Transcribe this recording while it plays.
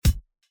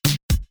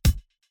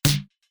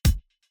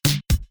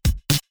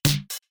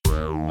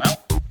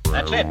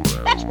That's it.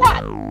 That's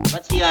what?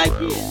 What's the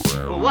idea?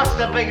 Well, what's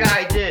the big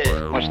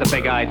idea? What's the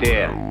big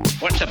idea?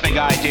 What's the big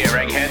idea,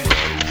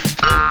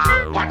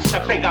 Egghead? What's the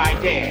big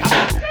idea?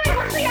 What's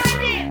the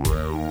idea?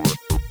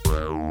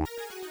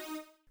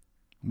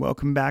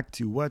 Welcome back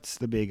to What's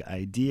the Big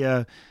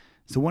Idea?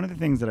 So one of the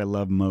things that I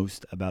love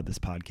most about this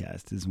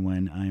podcast is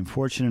when I am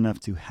fortunate enough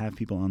to have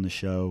people on the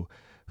show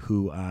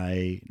who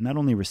I not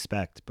only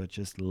respect, but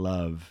just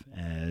love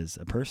as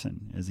a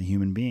person, as a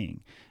human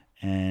being.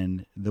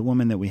 And the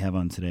woman that we have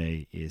on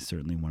today is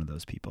certainly one of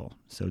those people.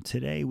 So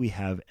today we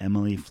have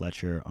Emily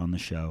Fletcher on the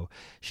show.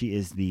 She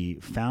is the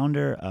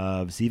founder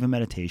of Ziva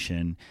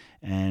Meditation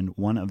and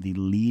one of the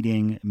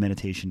leading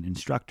meditation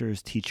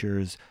instructors,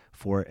 teachers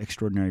for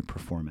extraordinary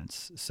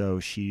performance. So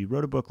she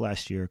wrote a book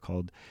last year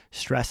called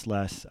Stress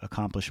Less,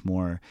 Accomplish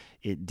More.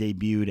 It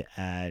debuted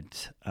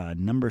at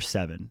number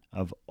 7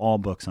 of all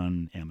books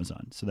on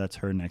Amazon. So that's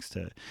her next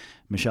to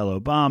Michelle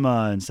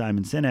Obama and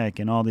Simon Sinek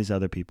and all these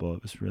other people.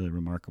 It was really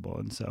remarkable.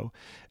 And so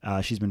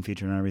she's been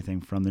featured on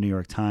everything from the New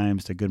York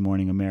Times to Good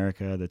Morning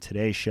America, the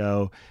Today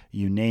Show,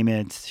 you name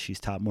it. She's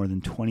taught more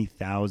than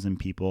 20,000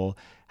 people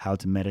how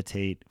to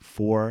meditate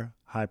for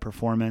high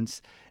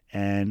performance.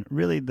 And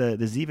really the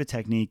Ziva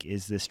technique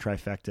is this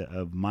trifecta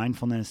of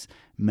mindfulness,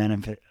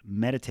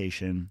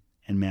 meditation,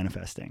 and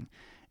manifesting.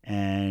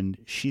 And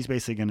she's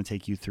basically going to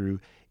take you through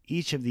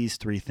each of these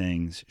 3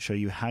 things, show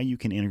you how you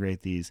can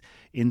integrate these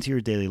into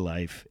your daily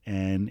life,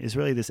 and is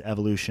really this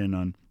evolution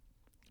on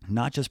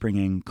not just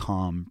bringing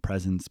calm,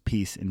 presence,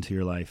 peace into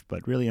your life,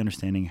 but really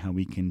understanding how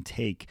we can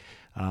take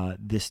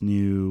this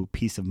new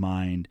peace of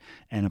mind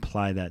and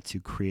apply that to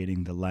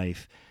creating the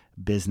life,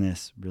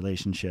 business,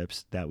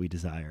 relationships that we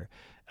desire.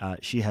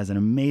 She has an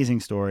amazing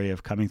story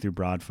of coming through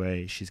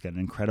Broadway. She's got an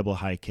incredible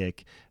high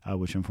kick,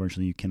 which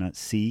unfortunately you cannot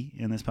see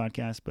in this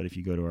podcast, but if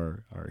you go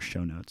to our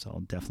show notes,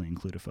 I'll definitely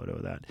include a photo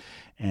of that.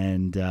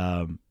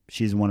 And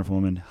she's a wonderful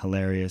woman,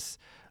 hilarious,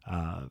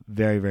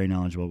 very, very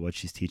knowledgeable about what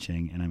she's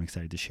teaching, and I'm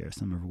excited to share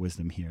some of her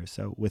wisdom here.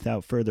 So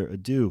without further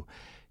ado,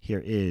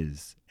 here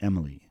is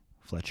Emily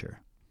Fletcher.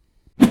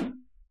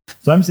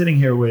 So I'm sitting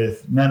here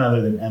with none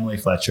other than Emily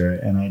Fletcher,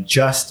 and I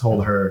just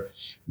told her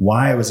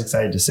why I was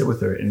excited to sit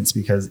with her, and it's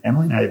because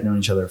Emily and I have known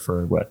each other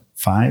for, what,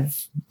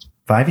 5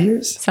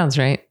 years? Sounds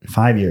right.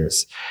 5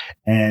 years.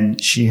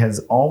 And she has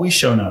always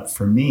shown up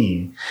for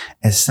me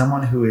as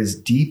someone who is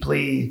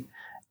deeply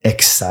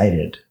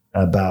excited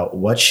about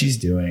what she's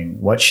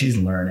doing, what she's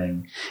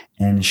learning,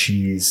 and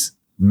she's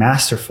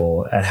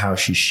masterful at how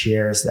she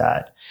shares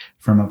that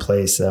from a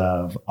place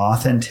of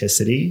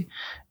authenticity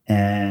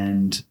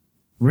and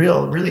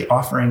really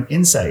offering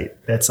insight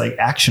that's like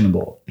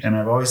actionable. And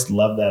I've always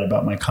loved that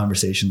about my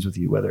conversations with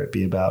you, whether it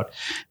be about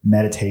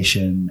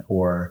meditation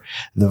or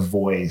the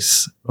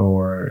voice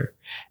or,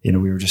 we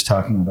were just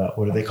talking about,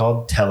 what are they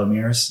called?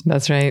 Telomeres.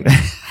 That's right.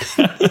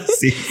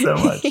 See so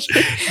much.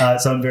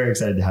 So I'm very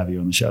excited to have you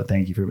on the show.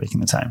 Thank you for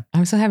making the time.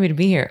 I'm so happy to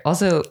be here.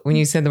 Also, when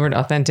you said the word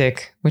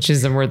authentic, which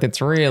is a word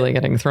that's really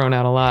getting thrown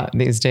out a lot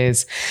these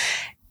days,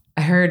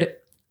 I heard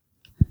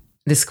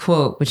this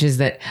quote, which is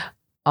that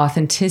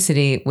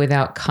authenticity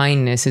without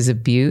kindness is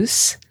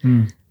abuse.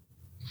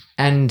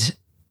 And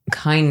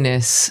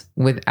kindness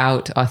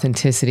without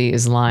authenticity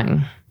is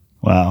lying.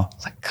 Wow.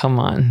 It's like, come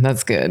on,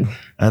 that's good.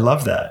 I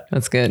love that.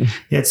 That's good.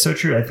 Yeah, it's so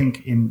true. I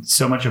think in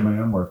so much of my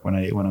own work, when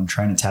I'm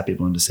trying to tap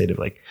people into state of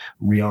like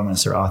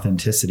realness or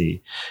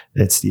authenticity,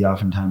 it's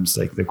oftentimes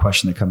like the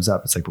question that comes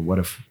up. It's like, but what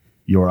if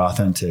your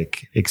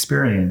authentic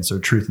experience or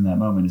truth in that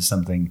moment is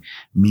something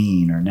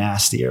mean or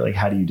nasty, or like,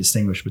 how do you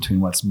distinguish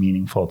between what's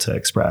meaningful to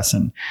express?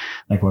 And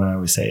like what I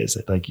always say is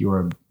that like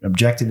your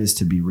objective is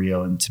to be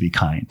real and to be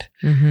kind,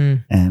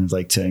 and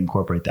like to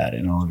incorporate that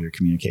in all of your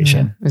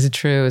communication. Yeah. Is it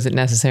true? Is it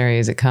necessary?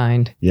 Is it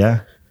kind?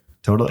 Yeah,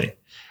 totally.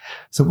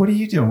 So what are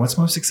you doing? What's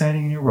most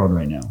exciting in your world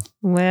right now?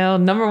 Well,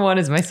 number 1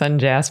 is my son,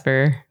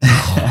 Jasper.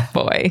 Oh,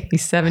 boy,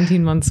 he's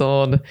 17 months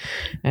old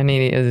and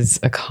he is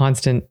a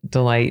constant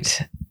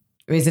delight.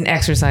 He's an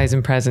exercise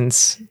in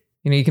presence.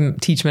 You can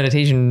teach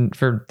meditation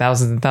for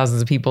thousands and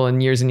thousands of people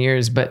and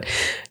years, but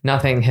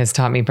nothing has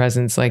taught me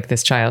presence like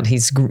this child.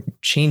 He's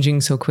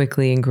changing so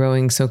quickly and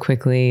growing so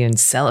quickly and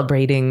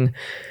celebrating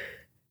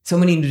so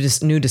many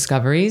new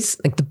discoveries.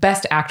 Like the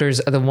best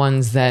actors are the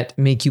ones that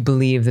make you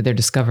believe that they're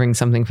discovering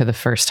something for the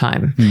first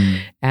time.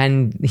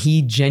 And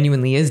he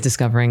genuinely is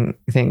discovering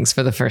things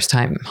for the first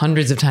time,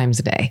 hundreds of times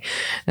a day.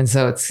 And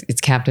so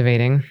it's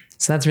captivating.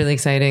 So that's really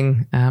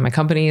exciting. My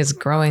company is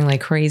growing like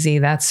crazy.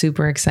 That's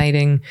super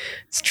exciting.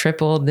 It's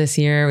tripled this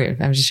year.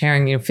 I was just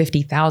sharing,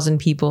 50,000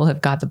 people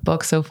have got the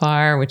book so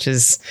far, which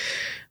is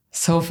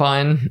so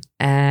fun.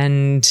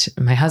 And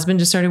my husband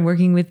just started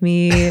working with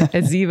me at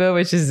Ziva,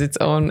 which is it's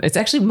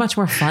actually much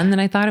more fun than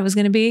I thought it was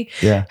going to be.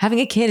 Yeah. Having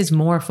a kid is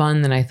more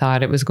fun than I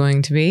thought it was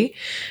going to be.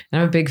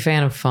 And I'm a big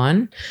fan of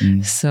fun.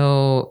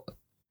 So,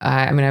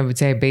 I would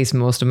say I base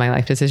most of my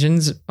life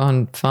decisions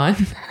on fun.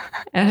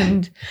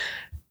 And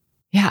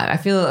yeah, I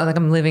feel like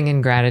I'm living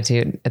in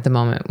gratitude at the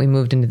moment. We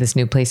moved into this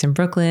new place in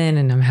Brooklyn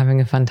and I'm having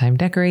a fun time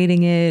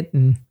decorating it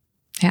and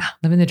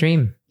living the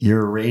dream.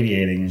 You're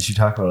radiating as you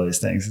talk about all these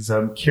things. And so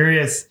I'm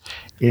curious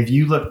if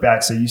you look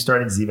back. So you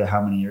started Ziva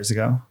how many years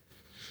ago?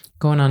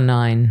 Going on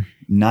 9.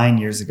 9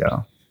 years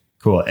ago.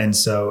 Cool. And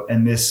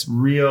this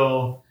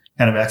real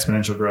kind of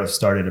exponential growth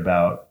started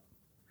about.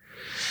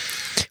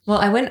 Well,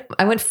 I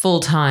went full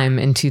time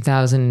in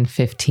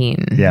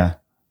 2015. Yeah.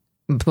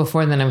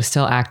 Before then, I was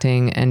still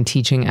acting and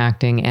teaching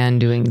acting and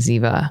doing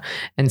Ziva.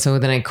 And so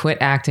then I quit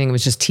acting. It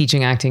was just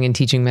teaching acting and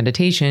teaching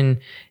meditation.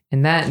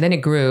 And then it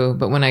grew.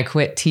 But when I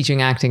quit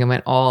teaching acting and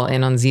went all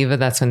in on Ziva,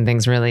 that's when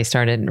things really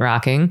started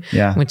rocking.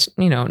 Yeah. Which,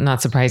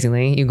 not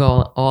surprisingly, you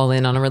go all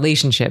in on a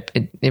relationship.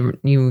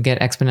 You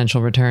get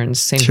exponential returns.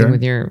 Same Sure. thing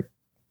with your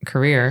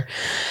career.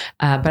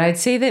 But I'd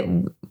say that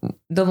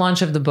the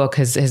launch of the book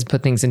has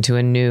put things into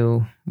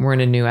we're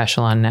in a new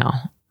echelon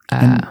now.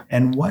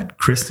 And what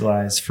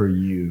crystallized for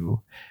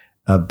you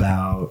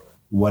about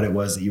what it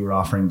was that you were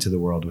offering to the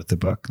world with the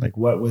book? Like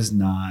what was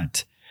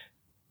not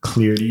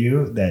clear to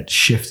you that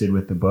shifted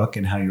with the book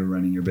and how you were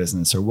running your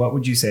business? Or what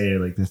would you say are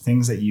like the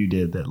things that you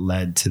did that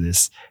led to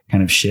this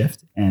kind of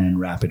shift and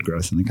rapid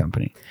growth in the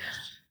company?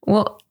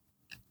 Well,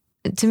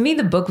 to me,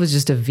 the book was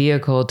just a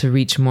vehicle to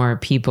reach more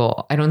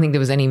people. I don't think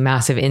there was any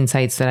massive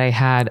insights that I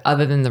had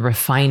other than the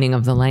refining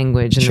of the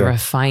language and Sure. the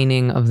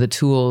refining of the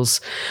tools.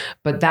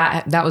 But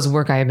that was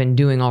work I had been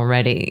doing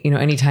already.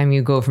 Anytime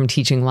you go from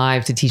teaching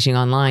live to teaching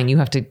online, you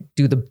have to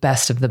do the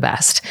best of the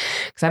best.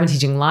 Because I've been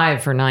teaching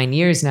live for 9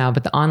 years now,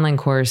 but the online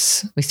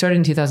course, we started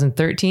in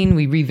 2013.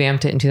 We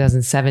revamped it in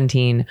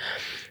 2017.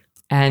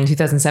 And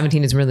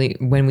 2017 is really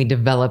when we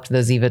developed the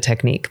Ziva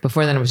technique.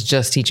 Before then, I was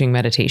just teaching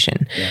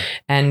meditation. Yeah.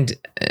 And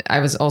I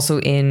was also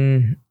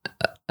in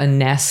a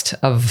nest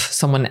of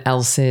someone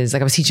else's,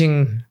 I was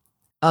teaching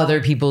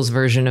other people's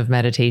version of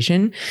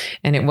meditation.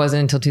 And it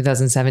wasn't until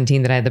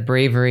 2017 that I had the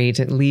bravery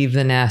to leave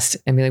the nest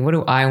and be like, what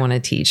do I want to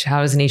teach? How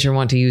does nature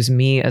want to use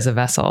me as a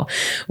vessel?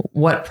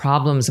 What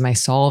problems am I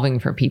solving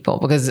for people?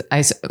 Because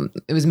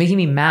it was making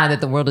me mad that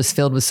the world is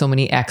filled with so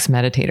many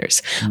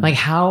ex-meditators. Like,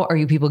 how are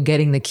you people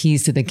getting the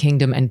keys to the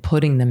kingdom and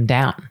putting them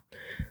down?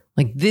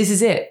 Like, this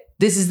is it.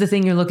 This is the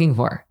thing you're looking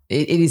for.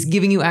 It is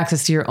giving you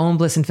access to your own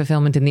bliss and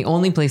fulfillment in the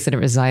only place that it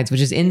resides, which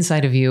is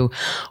inside of you.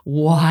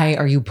 Why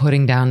are you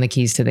putting down the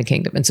keys to the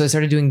kingdom? And so I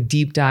started doing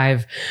deep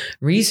dive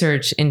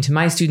research into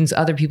my students,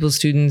 other people's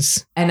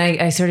students. And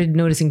I started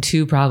noticing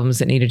 2 problems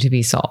that needed to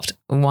be solved.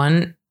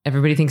 1,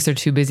 everybody thinks they're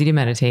too busy to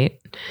meditate.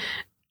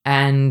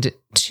 And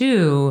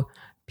 2,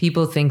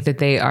 people think that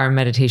they are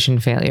meditation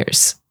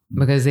failures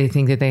because they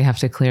think that they have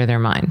to clear their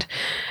mind.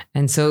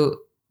 And so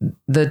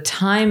the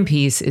time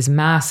piece is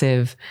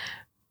massive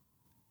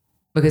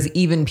because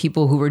even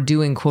people who were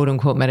doing quote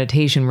unquote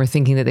meditation were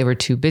thinking that they were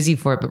too busy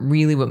for it. But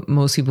really what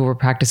most people were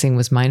practicing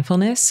was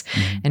mindfulness.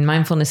 Mm-hmm. And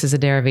mindfulness is a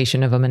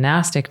derivation of a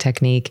monastic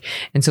technique.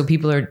 And so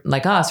people are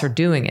like us are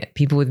doing it.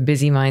 People with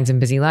busy minds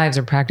and busy lives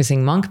are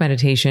practicing monk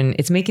meditation.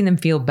 It's making them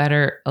feel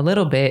better a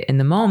little bit in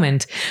the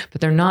moment, but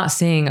they're not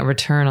seeing a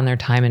return on their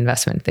time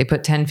investment. They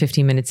put 10,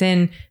 15 minutes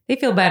in, they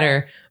feel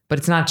better, but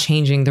it's not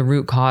changing the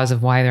root cause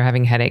of why they're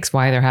having headaches,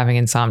 why they're having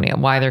insomnia,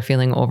 why they're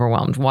feeling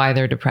overwhelmed, why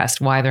they're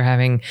depressed, why they're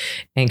having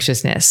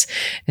anxiousness.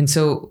 And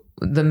so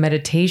the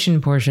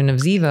meditation portion of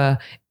Ziva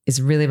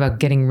is really about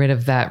getting rid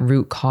of that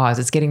root cause.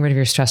 It's getting rid of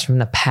your stress from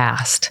the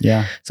past.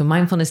 Yeah. So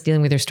mindfulness,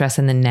 dealing with your stress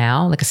in the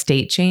now, like a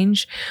state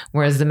change,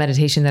 whereas the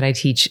meditation that I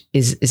teach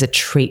is a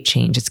trait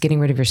change. It's getting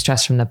rid of your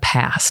stress from the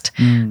past.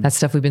 That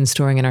stuff we've been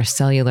storing in our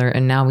cellular,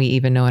 and now we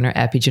even know in our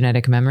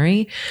epigenetic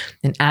memory.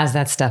 And as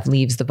that stuff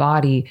leaves the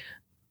body,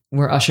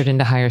 we're ushered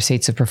into higher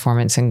states of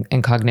performance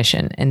and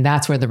cognition. And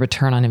that's where the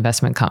return on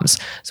investment comes.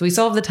 So we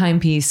solve the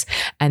timepiece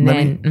and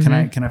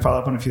can I follow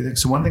up on a few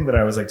things? So one thing that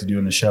I always like to do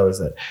in the show is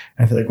that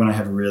I feel like when I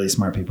have really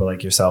smart people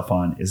like yourself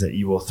on is that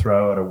you will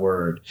throw out a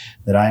word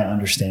that I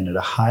understand at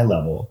a high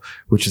level,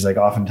 which is like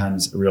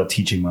oftentimes a real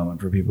teaching moment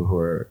for people who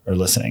are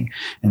listening.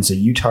 And so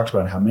you talked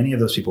about how many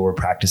of those people were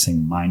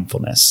practicing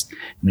mindfulness.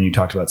 And then you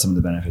talked about some of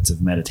the benefits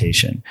of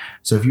meditation.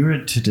 So if you were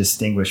to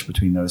distinguish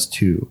between those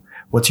two,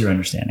 what's your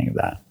understanding of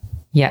that?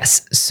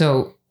 Yes.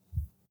 So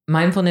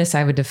mindfulness,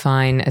 I would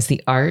define as the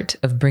art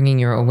of bringing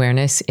your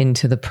awareness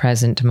into the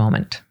present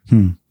moment.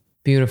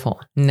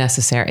 Beautiful,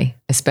 necessary,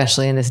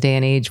 especially in this day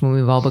and age when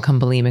we've all become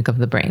bulimic of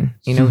the brain.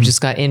 We've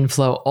just got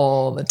inflow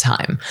all the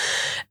time.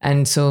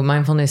 And so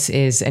mindfulness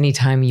is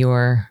anytime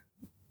you're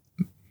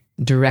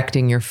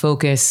directing your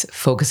focus,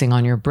 focusing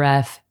on your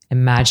breath,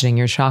 imagining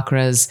your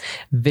chakras,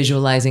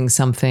 visualizing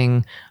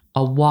something,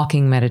 a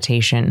walking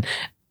meditation.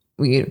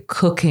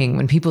 Cooking,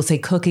 when people say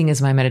cooking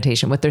is my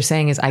meditation, what they're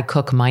saying is I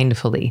cook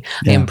mindfully.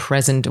 Yeah. I am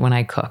present when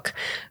I cook.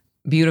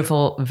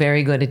 Beautiful,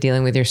 very good at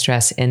dealing with your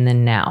stress in the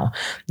now.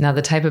 Now,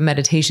 the type of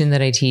meditation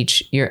that I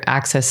teach, you're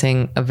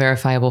accessing a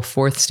verifiable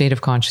 4th state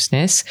of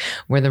consciousness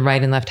where the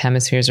right and left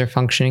hemispheres are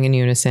functioning in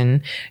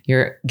unison.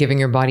 You're giving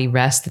your body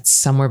rest that's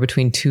somewhere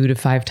between 2 to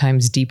 5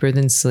 times deeper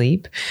than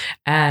sleep.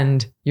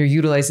 And you're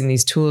utilizing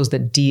these tools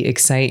that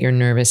de-excite your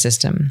nervous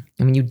system.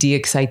 And when you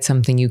de-excite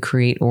something, you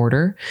create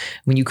order.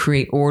 When you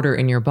create order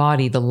in your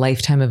body, the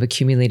lifetime of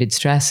accumulated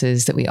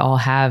stresses that we all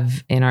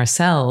have in our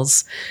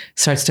cells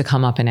starts to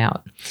come up and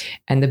out.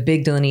 And the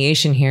big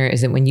delineation here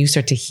is that when you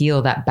start to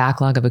heal that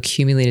backlog of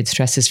accumulated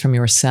stresses from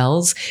your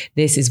cells,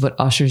 this is what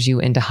ushers you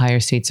into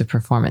higher states of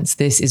performance.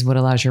 This is what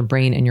allows your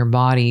brain and your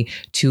body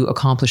to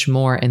accomplish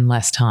more in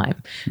less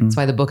time. That's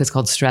why the book is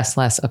called Stress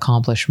Less,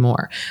 Accomplish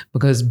More,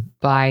 because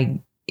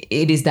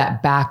it is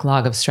that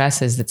backlog of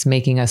stresses that's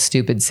making us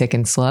stupid, sick,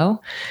 and slow.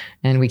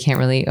 And we can't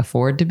really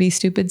afford to be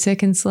stupid,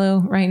 sick, and slow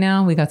right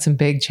now. We got some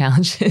big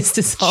challenges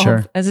to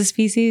solve as a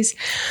species.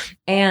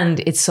 And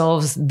it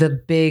solves the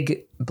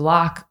big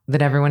block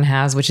that everyone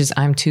has, which is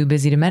I'm too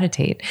busy to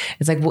meditate.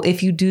 It's like, well,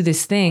 if you do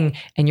this thing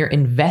and you're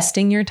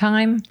investing your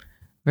time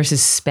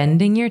versus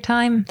spending your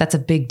time, that's a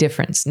big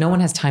difference. No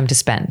one has time to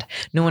spend.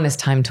 No one has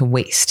time to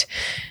waste.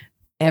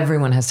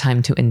 Everyone has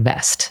time to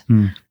invest,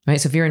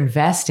 right? So if you're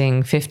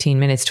investing 15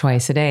 minutes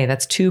twice a day,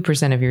 that's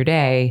 2% of your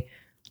day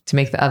to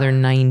make the other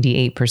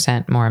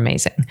 98% more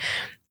amazing.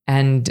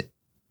 And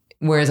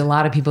whereas a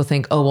lot of people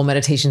think, oh, well,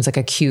 meditation's like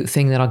a cute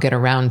thing that I'll get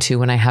around to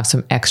when I have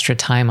some extra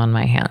time on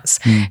my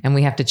hands. And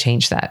we have to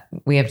change that.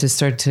 We have to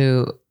start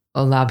to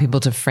allow people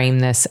to frame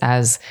this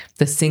as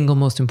the single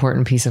most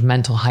important piece of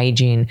mental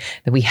hygiene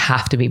that we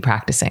have to be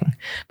practicing.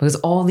 Because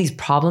all these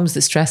problems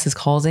that stress is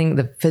causing,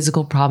 the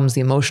physical problems,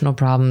 the emotional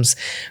problems,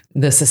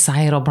 the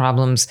societal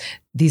problems,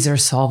 these are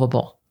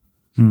solvable.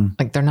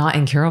 Like they're not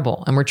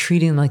incurable, and we're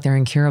treating them like they're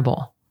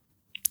incurable.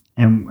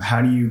 And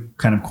how do you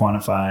kind of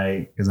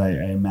quantify, because I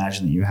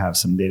imagine that you have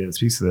some data that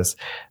speaks to this,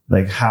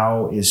 like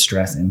how is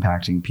stress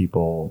impacting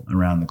people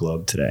around the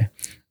globe today?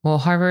 Well,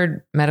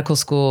 Harvard Medical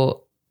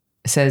School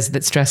says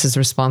that stress is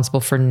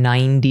responsible for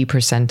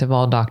 90% of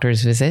all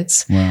doctors'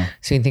 visits. Wow.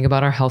 So you think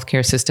about our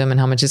healthcare system and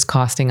how much it's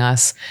costing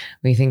us.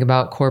 When you think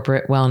about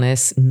corporate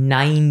wellness,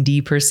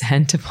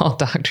 90% of all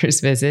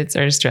doctors' visits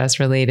are stress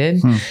related.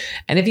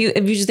 And if you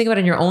just think about it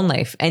in your own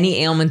life,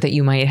 any ailment that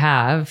you might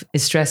have,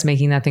 is stress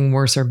making that thing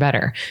worse or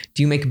better?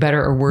 Do you make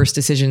better or worse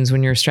decisions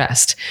when you're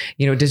stressed?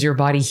 You know, does your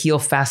body heal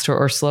faster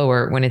or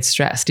slower when it's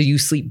stressed? Do you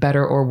sleep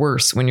better or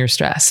worse when you're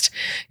stressed?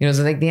 You know,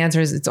 so like the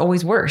answer is it's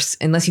always worse.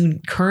 Unless you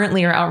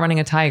currently are out running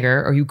a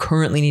tiger or you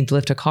currently need to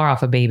lift a car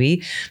off a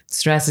baby,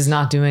 stress is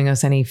not doing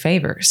us any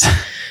favors.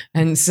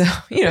 And so,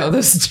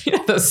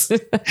 those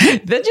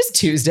they're just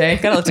Tuesday.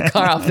 Gotta lift a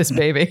car off this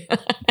baby.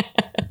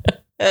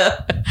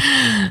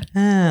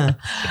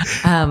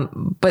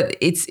 But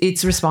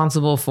it's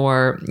responsible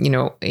for,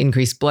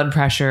 increased blood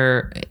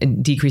pressure,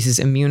 it decreases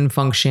immune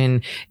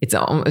function. It's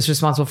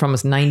responsible for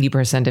almost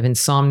 90% of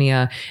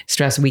insomnia.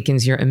 Stress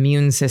weakens your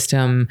immune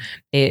system.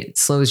 It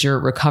slows your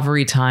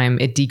recovery time.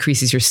 It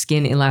decreases your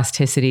skin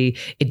elasticity.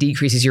 It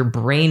decreases your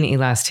brain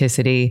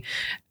elasticity.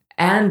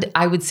 And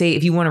I would say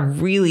if you want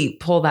to really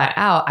pull that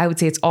out, I would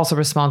say it's also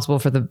responsible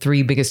for the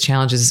three biggest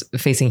challenges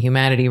facing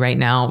humanity right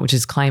now, which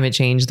is climate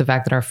change, the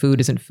fact that our food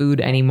isn't food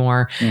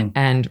anymore,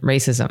 and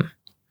racism.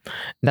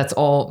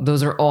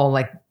 Those are all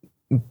like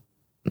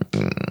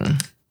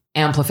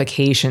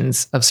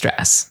amplifications of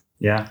stress.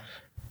 Yeah.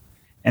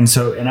 And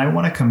I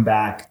want to come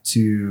back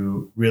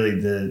to really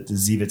the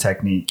Ziva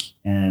technique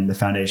and the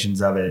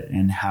foundations of it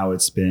and how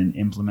it's been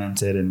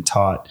implemented and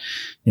taught,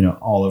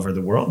 all over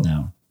the world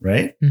now.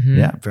 Right? Mm-hmm.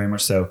 Yeah, very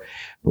much so.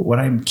 But what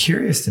I'm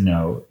curious to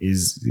know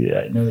is,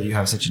 I know that you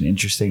have such an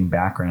interesting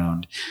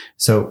background.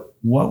 So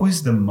what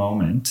was the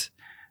moment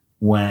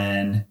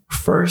when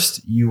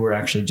first you were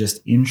actually just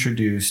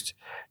introduced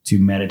to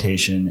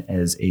meditation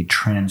as a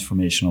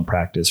transformational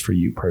practice for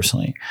you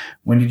personally?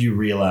 When did you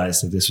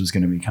realize that this was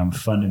going to become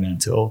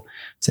fundamental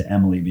to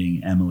Emily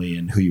being Emily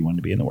and who you wanted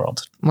to be in the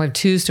world? Well, I have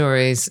two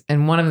stories,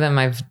 and one of them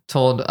I've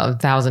told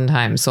 1,000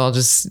 times, so I'll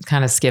just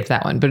kind of skip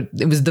that one. But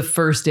it was the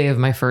first day of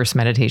my first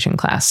meditation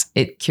class.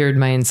 It cured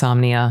my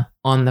insomnia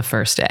on the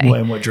first day. Well,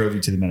 and what drove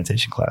you to the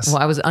meditation class?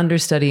 Well, I was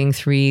understudying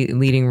 3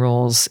 leading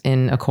roles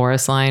in a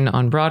chorus line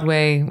on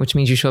Broadway, which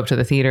means you show up to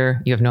the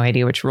theater, you have no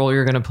idea which role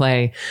you're going to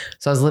play.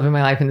 So I was living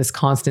my life in this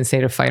constant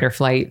state of fight or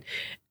flight.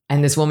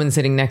 And this woman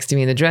sitting next to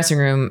me in the dressing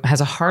room has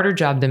a harder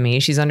job than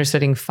me. She's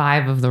understudying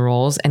 5 of the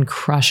roles and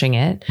crushing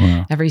it.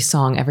 Wow. Every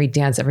song, every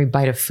dance, every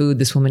bite of food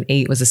this woman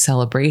ate was a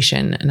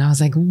celebration. And I was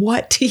like,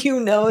 what do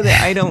you know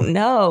that I don't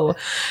know?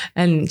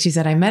 And she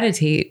said, I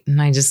meditate. And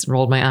I just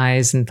rolled my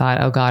eyes and thought,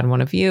 oh God,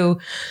 one of you.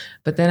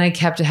 But then I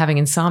kept having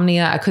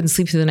insomnia. I couldn't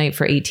sleep through the night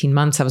for 18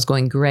 months. I was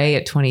going gray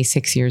at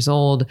 26 years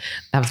old.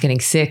 I was getting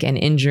sick and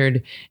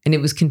injured. And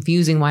it was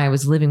confusing why I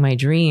was living my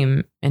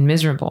dream and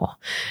miserable.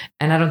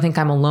 And I don't think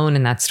I'm alone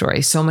in that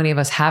story. So many of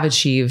us have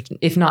achieved,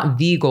 if not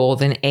the goal,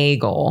 then a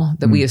goal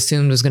that we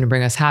assumed was going to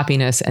bring us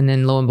happiness. And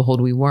then lo and behold,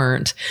 we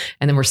weren't.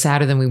 And then we're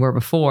sadder than we were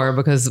before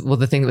because, well,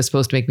 the thing that was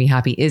supposed to make me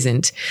happy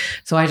isn't.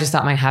 So I just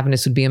thought my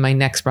happiness would be in my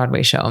next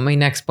Broadway show, and my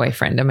next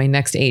boyfriend, and my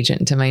next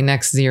agent, and my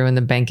next zero in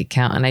the bank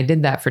account. And I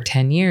did that for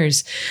 10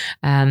 years.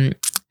 And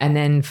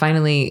then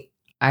finally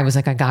I was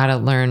like, I got to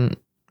learn,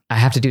 I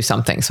have to do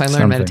something. So I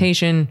learned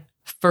meditation,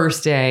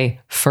 first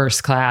day,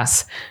 first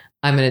class.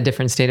 I'm in a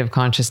different state of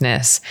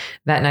consciousness.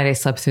 That night I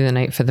slept through the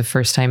night for the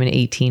first time in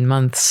 18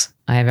 months.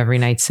 I have every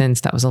night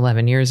since. That was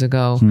 11 years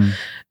ago.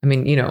 I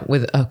mean,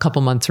 with a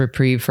couple months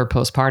reprieve for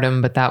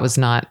postpartum, but that was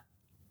not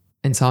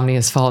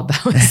insomnia's fault.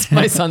 That was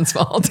my son's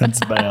fault. That's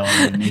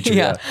biology, nature.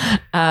 Yeah.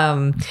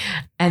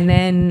 And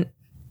then,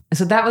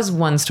 so that was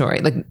one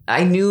story. Like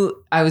I knew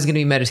I was going to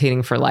be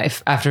meditating for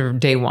life after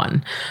day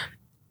one.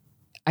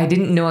 I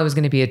didn't know I was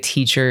going to be a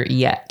teacher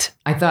yet.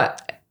 I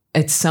thought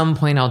at some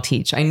point I'll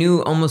teach. I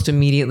knew almost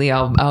immediately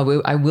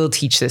I will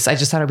teach this. I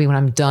just thought it'd be when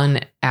I'm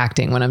done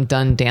acting, when I'm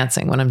done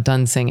dancing, when I'm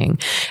done singing.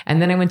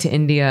 And then I went to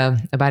India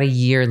about a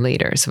year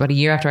later. So about a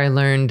year after I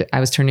learned I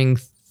was turning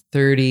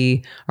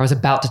 30, or I was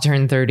about to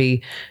turn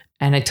 30.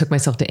 And I took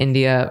myself to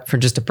India for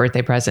just a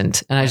birthday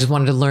present. And I just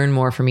wanted to learn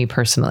more for me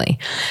personally.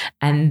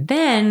 And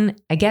then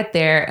I get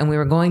there and we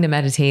were going to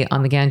meditate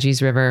on the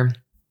Ganges River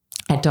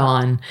at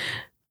dawn.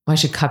 Well, I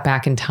should cut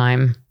back in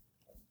time.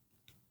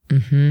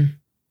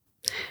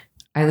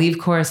 I leave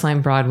Chorus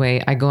Line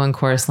Broadway. I go on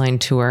Chorus Line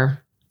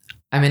tour.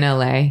 I'm in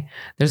LA.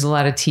 There's a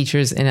lot of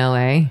teachers in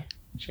LA.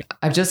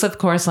 I've just left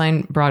Chorus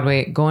Line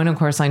Broadway, going on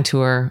Chorus Line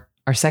tour.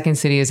 Our second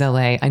city is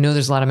LA. I know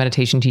there's a lot of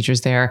meditation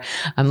teachers there.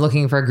 I'm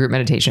looking for a group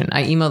meditation.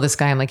 I email this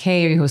guy. I'm like,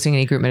 hey, are you hosting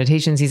any group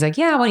meditations? He's like,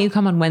 yeah, why don't you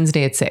come on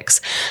Wednesday at 6?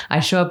 I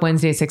show up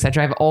Wednesday at 6. I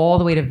drive all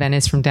the way to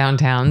Venice from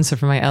downtown. So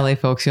for my LA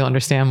folks, you'll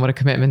understand what a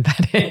commitment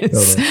that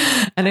is.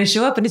 Totally. And I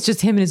show up and it's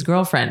just him and his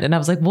girlfriend. And I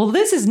was like, well,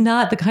 this is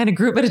not the kind of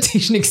group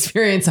meditation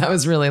experience I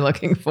was really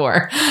looking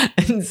for.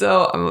 And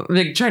so I'm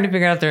like trying to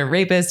figure out if they're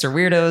rapists or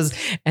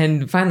weirdos.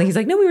 And finally he's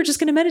like, no, we were just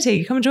going to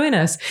meditate. Come join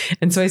us.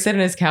 And so I sat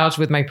on his couch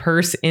with my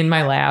purse in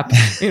my lap,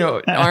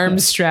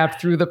 arms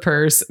strapped through the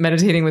purse,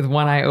 meditating with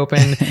one eye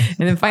open. And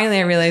then finally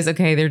I realized,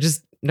 okay,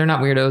 they're not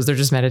weirdos. They're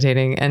just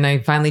meditating. And I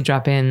finally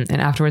drop in.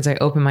 And afterwards I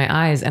open my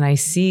eyes and I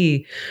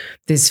see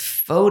this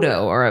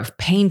photo or a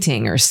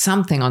painting or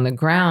something on the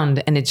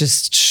ground. And it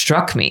just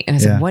struck me. And I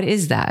said, what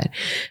is that?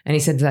 And he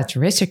said, that's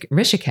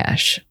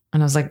Rishikesh.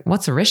 And I was like,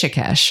 what's a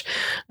Rishikesh?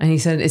 And he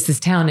said, it's this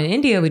town in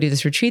India. We do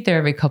this retreat there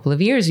every couple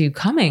of years. Are you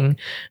coming? And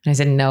I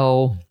said,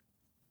 no.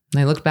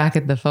 And I looked back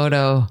at the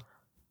photo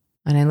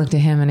and I looked at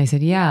him and I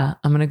said, yeah,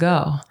 I'm going to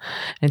go.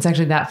 And it's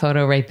actually that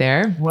photo right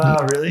there.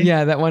 Wow, really?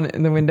 Yeah, that one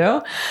in the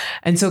window.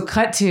 And so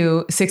cut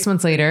to 6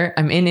 months later,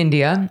 I'm in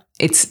India.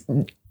 It's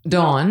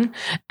dawn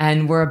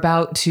and we're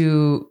about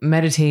to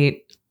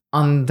meditate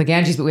on the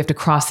Ganges, but we have to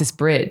cross this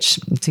bridge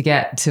to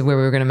get to where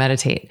we were going to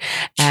meditate.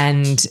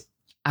 And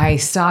I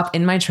stop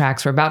in my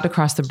tracks. We're about to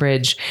cross the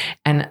bridge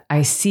and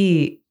I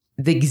see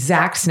the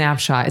exact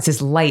snapshot. It's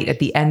this light at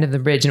the end of the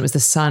bridge and it was the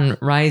sun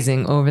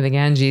rising over the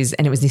Ganges.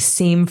 And it was the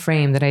same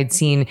frame that I'd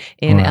seen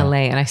in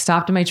LA. And I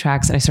stopped in my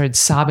tracks and I started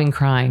sobbing,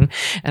 crying.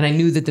 And I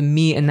knew that the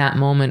me in that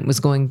moment was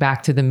going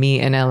back to the me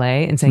in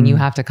LA and saying, you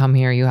have to come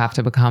here. You have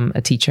to become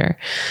a teacher.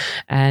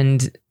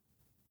 And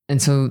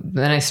so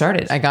then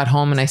I got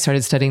home and I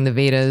started studying the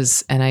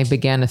Vedas and I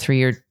began a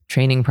 3-year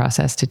training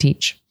process to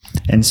teach.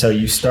 And so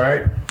you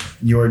start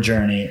your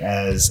journey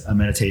as a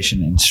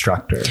meditation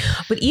instructor.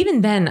 But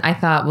even then I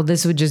thought, well,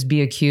 this would just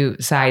be a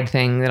cute side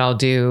thing that I'll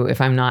do if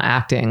I'm not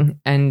acting.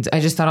 And I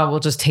just thought, I will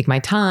just take my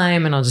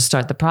time and I'll just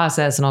start the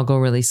process and I'll go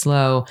really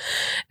slow.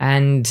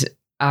 And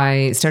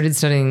I started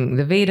studying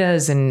the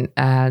Vedas. And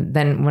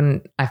then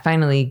when I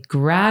finally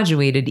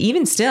graduated,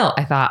 even still,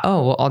 I thought,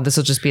 oh, well, this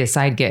will just be a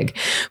side gig.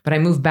 But I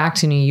moved back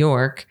to New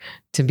York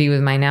to be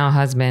with my now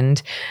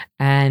husband.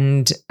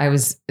 And I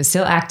was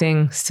still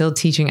acting, still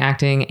teaching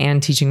acting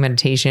and teaching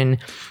meditation.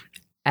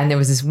 And there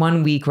was this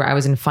one week where I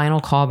was in final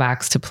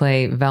callbacks to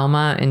play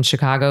Velma in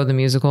Chicago, the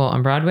musical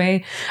on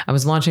Broadway. I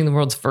was launching the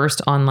world's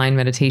first online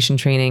meditation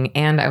training,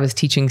 and I was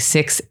teaching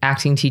 6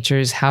 acting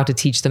teachers how to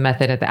teach the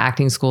method at the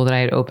acting school that I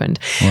had opened.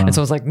 Wow. And so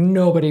I was like,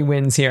 nobody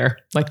wins here.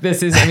 Like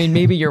this is,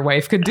 maybe your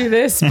wife could do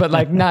this, but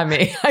like not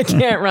me. I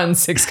can't run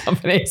 6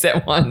 companies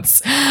at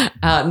once,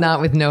 not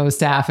with no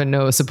staff and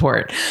no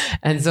support.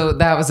 And so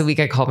that was the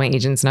week I called my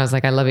agents and I was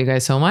like, I love you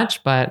guys so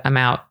much, but I'm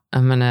out.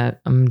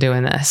 I'm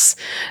doing this.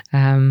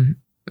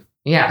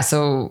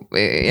 So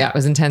it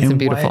was intense and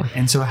beautiful.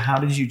 And so how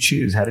did you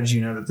choose? How did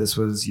you know that this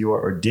was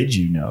or did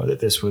you know that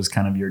this was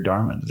kind of your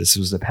dharma, that this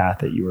was the path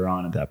that you were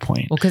on at that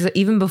point? Well, because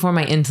even before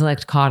my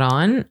intellect caught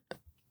on,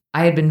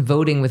 I had been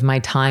voting with my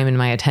time and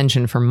my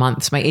attention for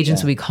months. My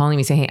agents would be calling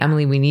me saying, hey,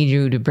 Emily, we need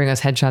you to bring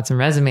us headshots and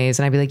resumes.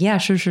 And I'd be like, yeah,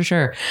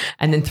 sure.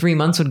 And then 3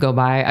 months would go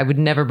by. I would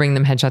never bring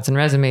them headshots and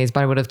resumes,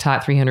 but I would have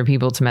taught 300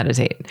 people to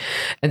meditate.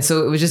 And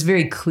so it was just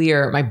very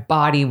clear my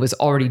body was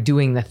already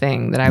doing the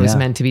thing that I was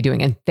meant to be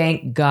doing. And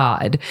thank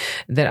God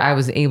that I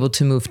was able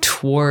to move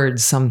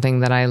towards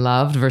something that I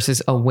loved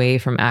versus away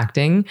from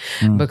acting,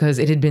 because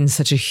it had been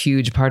such a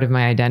huge part of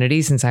my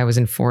identity since I was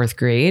in 4th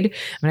grade.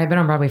 I've been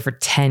on Broadway for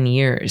 10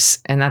 years.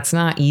 And that's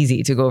not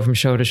easy to go from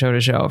show to show to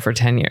show for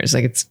 10 years.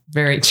 Like it's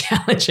very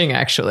challenging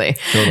actually.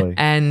 Totally.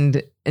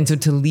 And so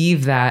to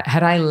leave that,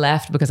 had I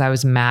left because I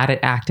was mad at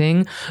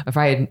acting, if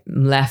I had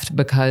left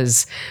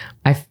because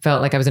I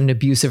felt like I was in an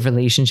abusive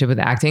relationship with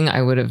acting,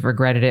 I would have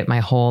regretted it my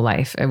whole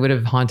life. It would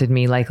have haunted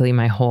me likely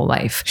my whole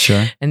life.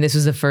 Sure. And this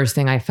was the first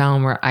thing I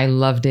found where I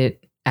loved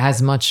it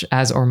as much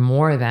as or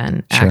more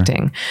than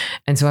acting.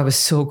 And so I was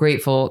so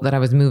grateful that I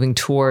was moving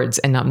towards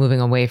and not moving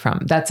away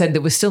from. That said,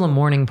 it was still a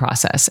morning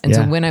process. And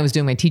so when I was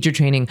doing my teacher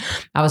training,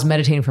 I was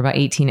meditating for about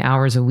 18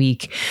 hours a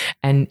week.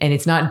 And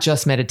it's not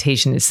just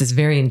meditation. It's this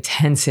very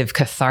intensive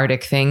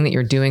cathartic thing that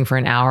you're doing for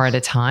an hour at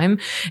a time.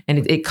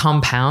 And it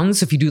compounds.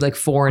 So if you do like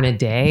 4 in a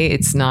day,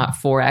 it's not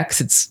 4x,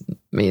 it's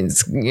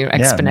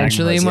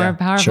exponentially more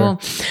powerful.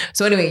 Sure.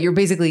 So anyway, you're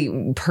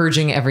basically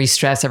purging every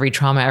stress, every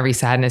trauma, every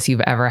sadness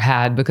you've ever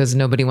had, because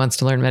nobody wants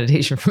to learn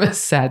meditation from a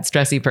sad,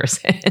 stressy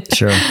person.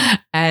 Sure.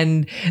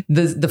 And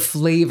the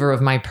flavor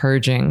of my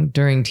purging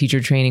during teacher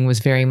training was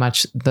very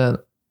much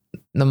the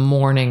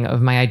mourning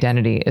of my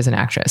identity as an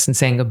actress and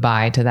saying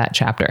goodbye to that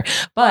chapter.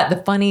 But the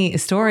funny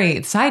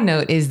story, side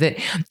note, is that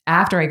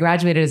after I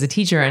graduated as a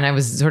teacher and I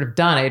was sort of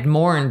done, I had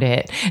mourned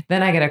it.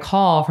 Then I get a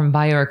call from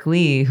Bjork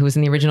Lee, who was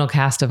in the original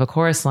cast of A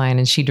Chorus Line,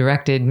 and she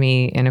directed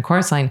me in A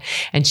Chorus Line,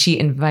 and she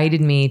invited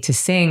me to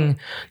sing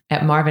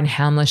at Marvin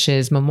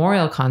Hamlish's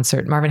memorial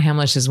concert. Marvin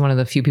Hamlish is one of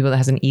the few people that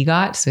has an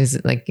EGOT. So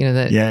he's like,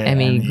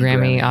 Emmy,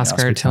 Grammy,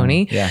 Oscar,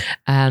 Tony. Yeah.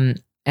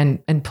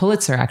 And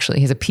Pulitzer, actually.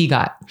 He has a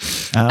PGOT.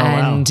 Oh,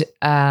 and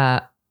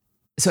wow.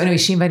 So anyway,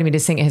 she invited me to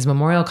sing at his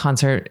memorial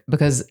concert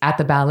because At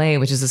the Ballet,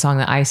 which is the song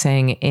that I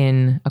sang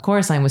in A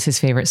Chorus Line, was his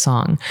favorite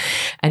song.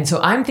 And so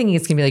I'm thinking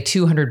it's going to be like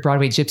 200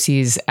 Broadway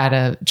gypsies at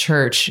a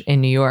church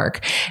in New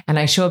York. And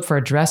I show up for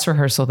a dress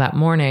rehearsal that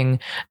morning,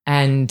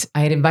 and I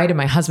had invited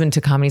my husband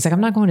to come, and he's like,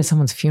 I'm not going to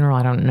someone's funeral.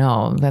 I don't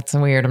know. That's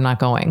weird. I'm not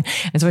going.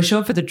 And so I show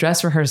up for the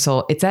dress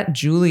rehearsal. It's at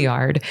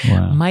Juilliard.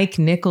 Wow. Mike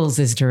Nichols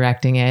is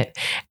directing it.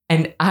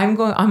 And I'm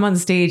on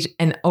stage,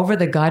 and over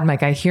the God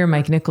mic, I hear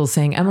Mike Nichols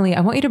saying, Emily, I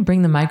want you to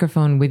bring the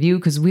microphone with you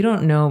because we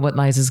don't know what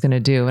Liza's going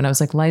to do. And I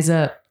was like,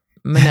 Liza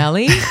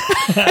Minnelli?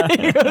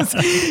 He goes,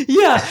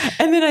 yeah.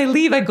 And then I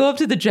leave, I go up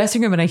to the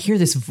dressing room and I hear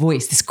this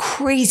voice, this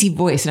crazy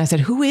voice. And I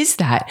said, who is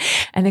that?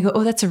 And they go,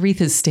 oh, that's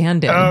Aretha's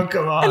stand-in. Oh,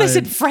 come on. And I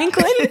said,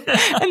 Franklin?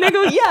 And they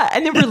go, yeah.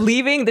 And then we're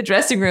leaving the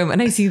dressing room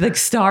and I see like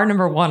star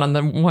number 1 on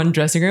the one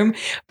dressing room,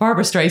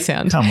 Barbara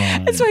Streisand. Come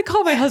on. And so I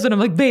call my husband. I'm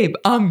like, babe,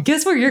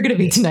 guess where you're going to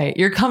be tonight?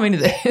 You're coming to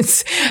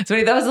this.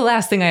 So that was the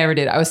last thing I ever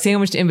did. I was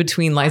sandwiched in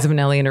between Liza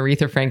Minnelli and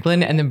Aretha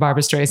Franklin. And then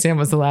Barbara Streisand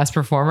was the last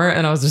performer.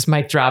 And I was just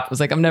mic drop. I was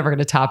like, I'm never going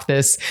to top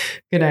this.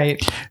 Good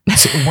night.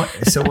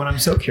 So what I'm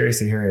so curious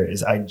to hear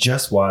is I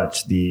just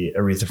watched the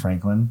Aretha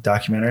Franklin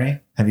documentary.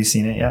 Have you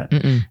seen it yet?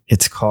 Mm-mm.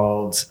 It's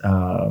called,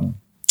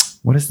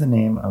 what is the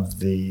name of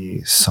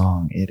the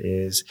song? It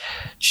is,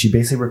 she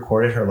basically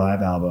recorded her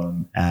live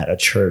album at a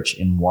church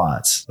in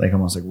Watts, like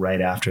almost like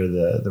right after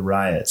the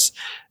riots.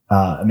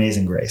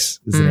 Amazing Grace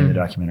is the name of the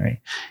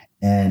documentary.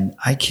 And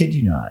I kid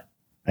you not,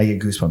 I get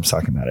goosebumps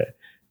talking about it.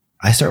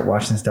 I start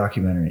watching this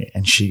documentary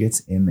and she gets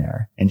in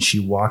there and she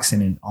walks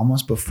in and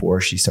almost before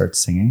she starts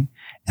singing,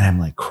 and I'm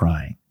like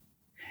crying.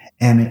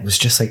 And it was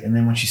just like, and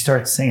then when she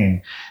starts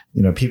singing,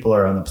 people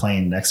are on the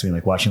plane next to me,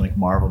 like watching like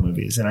Marvel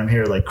movies. And I'm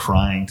here like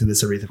crying to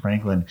this Aretha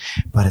Franklin,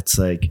 but it's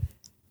like,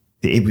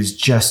 it was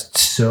just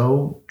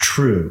so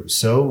true,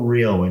 so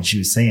real when she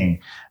was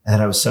singing, and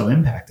I was so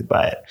impacted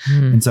by it.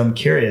 And so I'm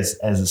curious,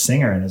 as a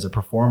singer and as a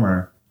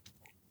performer,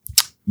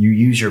 you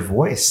use your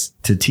voice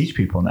to teach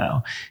people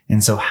now.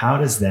 And so how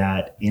does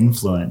that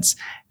influence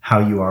how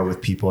you are with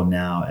people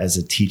now as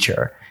a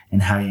teacher,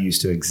 and how you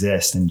used to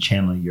exist and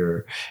channel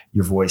your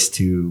voice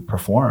to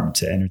perform,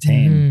 to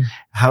entertain?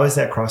 How has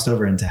that crossed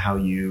over into how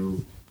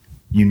you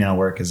now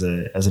work as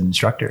an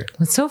instructor?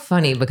 It's so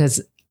funny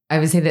because I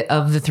would say that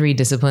of the 3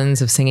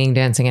 disciplines of singing,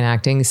 dancing, and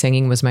acting,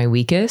 singing was my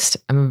weakest.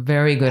 I'm a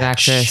very good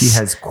actress. She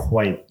has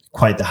quite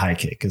the high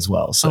kick as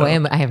well. So I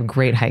have a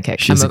great high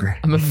kick.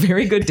 I'm a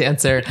very good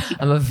dancer.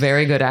 I'm a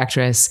very good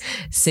actress.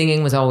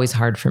 Singing was always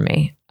hard for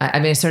me.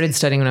 I started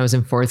studying when I was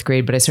in 4th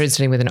grade, but I started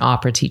studying with an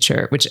opera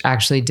teacher, which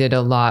actually did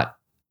a lot.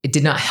 It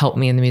did not help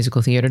me in the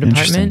musical theater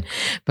department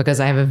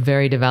because I have a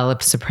very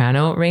developed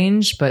soprano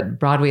range, but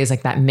Broadway is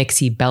like that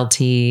mixy,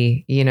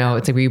 belty,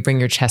 it's like where you bring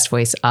your chest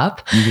voice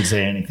up. You could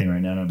say anything right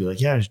now and I'd be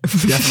like, yeah,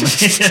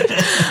 definitely.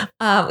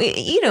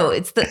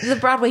 It's the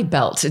Broadway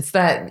belt. It's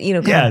that,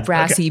 kind of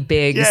brassy,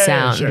 big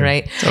sound, sure.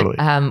 Right? Totally.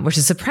 Which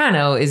a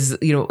soprano is,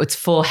 it's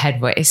full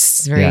head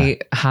voice, very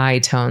high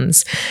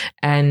tones.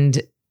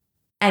 And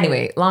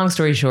anyway, long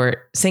story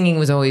short, singing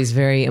was always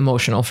very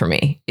emotional for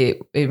me.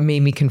 It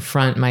made me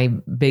confront my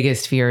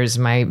biggest fears,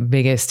 my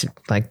biggest,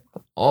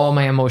 all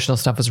my emotional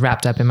stuff was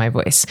wrapped up in my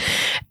voice.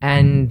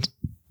 And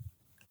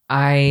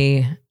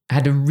I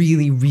had to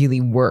really,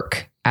 really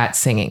work at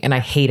singing, and I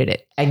hated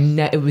it.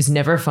 It was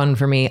never fun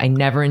for me. I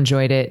never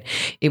enjoyed it.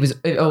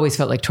 It always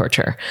felt like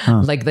torture.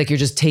 Like you're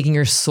just taking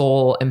your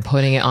soul and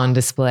putting it on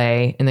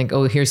display, and like,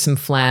 oh, here's some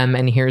phlegm,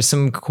 and here's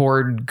some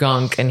chord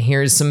gunk, and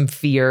here's some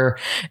fear.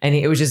 And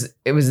it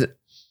was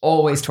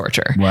always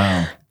torture.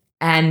 Wow.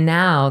 And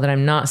now that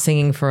I'm not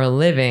singing for a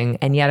living,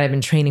 and yet I've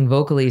been training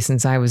vocally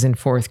since I was in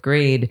 4th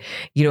grade,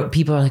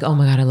 people are like, oh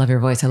my God, I love your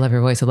voice. I love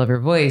your voice. I love your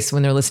voice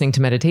when they're listening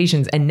to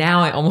meditations. And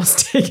now I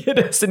almost take it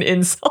as an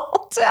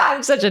insult.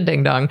 I'm such a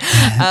ding dong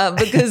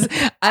because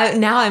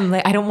now I'm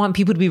like, I don't want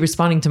people to be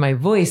responding to my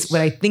voice.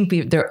 What I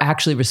think they're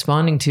actually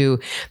responding to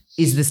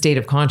is the state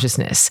of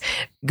consciousness.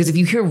 Because if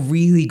you hear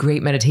really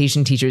great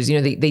meditation teachers,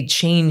 they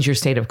change your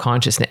state of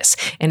consciousness,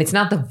 and it's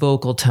not the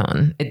vocal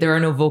tone. There are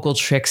no vocal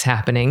tricks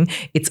happening.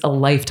 It's a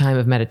lifetime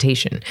of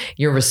meditation.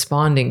 You're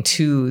responding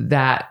to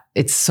that.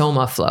 It's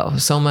soma flow.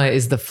 Soma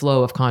is the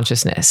flow of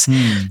consciousness.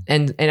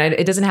 And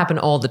it doesn't happen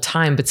all the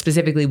time, but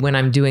specifically when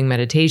I'm doing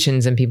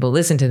meditations and people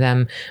listen to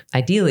them,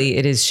 ideally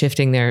it is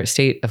shifting their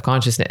state of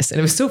consciousness. And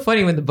it was so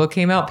funny when the book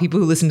came out, people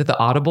who listened to the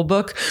Audible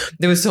book,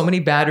 there was so many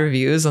bad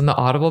reviews on the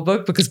Audible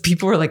book because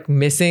people were like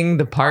missing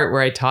the part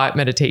where I taught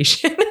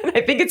meditation. And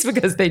I think it's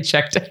because they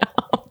checked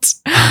out.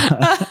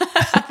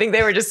 I think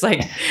they were just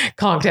like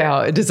conked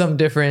out into some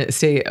different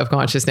state of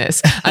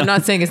consciousness. I'm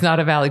not saying it's not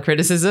a valid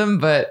criticism,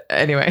 but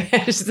anyway.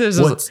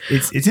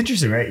 It's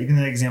interesting, right? Even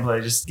the example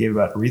I just gave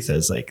about Aretha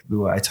is like,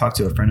 I talked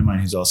to a friend of mine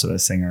who's also a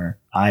singer,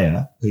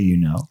 Aya, who you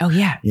know. Oh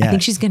yeah. I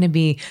think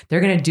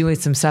they're going to do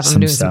some stuff. I'm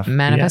doing some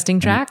manifesting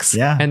tracks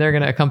and they're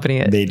going to accompany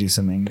it. They do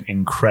some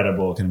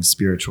incredible kind of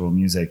spiritual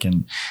music,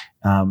 and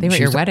they were at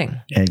your wedding.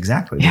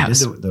 Exactly. Yeah, they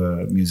did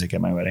the music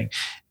at my wedding.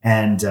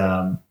 And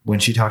when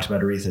she talked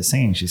about Aretha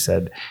singing, she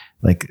said,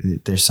 like,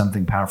 there's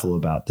something powerful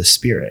about the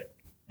spirit.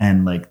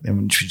 And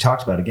when she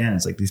talked about it again,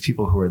 it's like these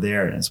people who are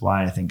there. And it's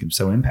why I think I'm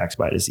so impacted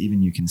by it is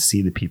even you can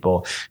see the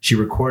people. She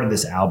recorded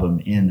this album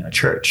in a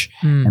church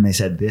and they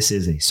said, this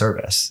is a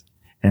service.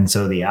 And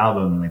so the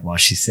album, like while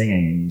she's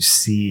singing, and you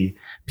see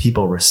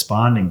people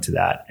responding to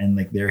that, and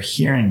like they're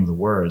hearing the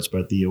words,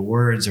 but the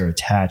words are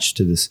attached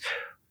to this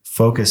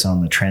focus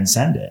on the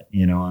transcendent,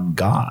 on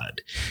God.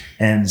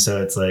 And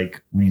so it's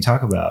like when you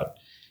talk about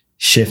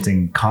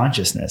shifting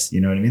consciousness,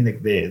 you know what I mean?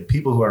 The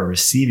people who are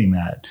receiving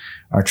that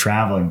are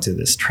traveling to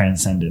this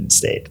transcendent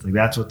state. Like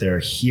that's what they're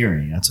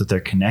hearing. That's what they're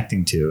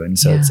connecting to. And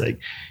so it's like,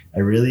 I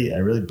really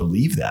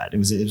believe that. It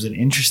was an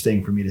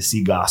interesting for me to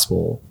see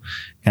gospel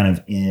kind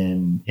of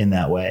in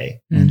that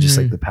way, and just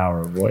like the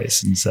power of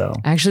voice. And so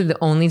actually the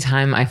only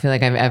time I feel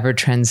like I've ever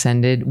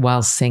transcended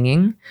while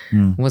singing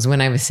was when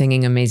I was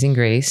singing Amazing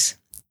Grace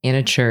in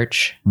a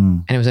church,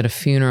 and it was at a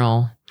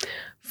funeral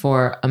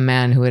for a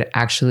man who had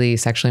actually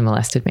sexually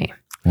molested me.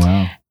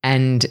 Wow.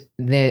 And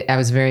I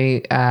was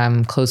very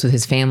close with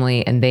his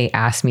family, and they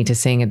asked me to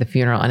sing at the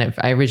funeral. And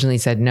I originally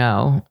said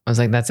no. I was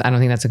like, I don't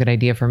think that's a good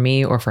idea for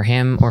me or for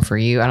him or for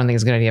you. I don't think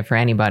it's a good idea for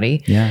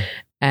anybody. Yeah.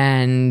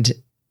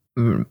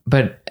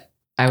 But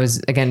I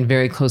was, again,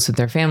 very close with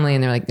their family,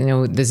 and they're like,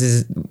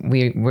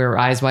 we're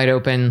eyes wide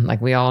open.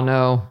 Like, we all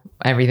know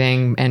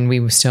everything, and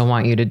we still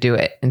want you to do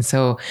it. And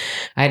so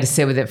I had to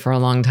sit with it for a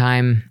long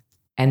time.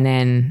 And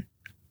then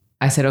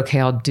I said, okay,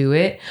 I'll do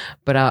it,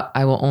 but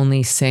I will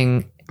only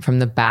sing from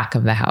the back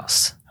of the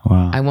house.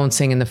 Wow. I won't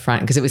sing in the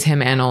front, because it was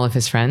him and all of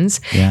his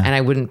friends, and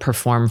I wouldn't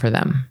perform for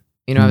them.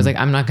 I was like,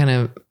 I'm not going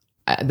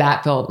to,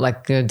 that felt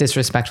like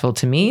disrespectful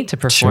to me to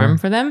perform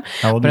for them.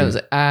 How old but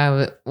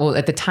were you?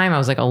 At the time I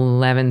was like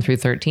 11 through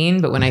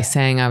 13, but when I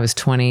sang, I was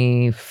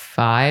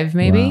 25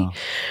 maybe. Wow.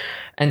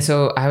 And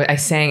so I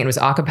sang, it was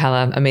a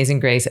cappella, Amazing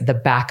Grace, at the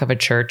back of a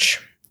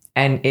church.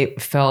 And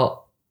it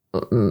felt,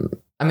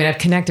 I've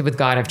connected with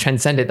God. I've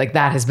transcended. Like,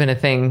 that has been a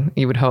thing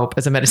you would hope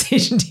as a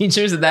meditation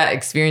teacher, so that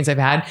experience I've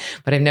had,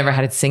 but I've never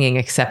had it singing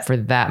except for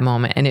that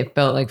moment. And it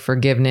felt like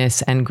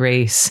forgiveness and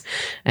grace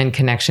and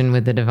connection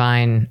with the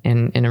divine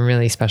in a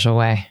really special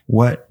way.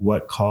 What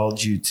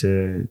called you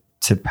to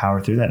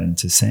power through that and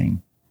to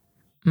sing?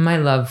 My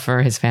love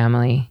for his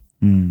family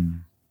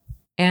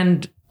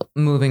and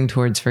moving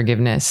towards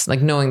forgiveness,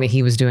 like knowing that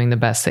he was doing the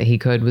best that he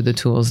could with the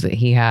tools that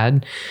he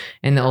had.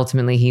 And that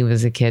ultimately he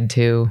was a kid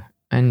too,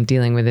 and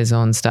dealing with his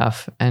own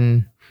stuff.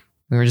 And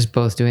we were just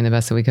both doing the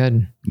best that we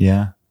could.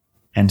 Yeah.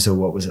 And so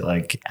what was it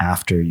like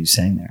after you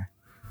sang there?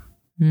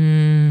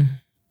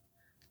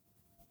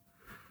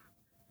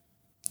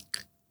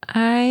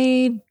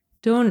 I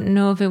don't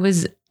know if it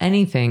was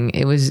anything.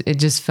 It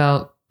just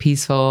felt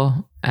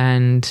peaceful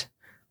and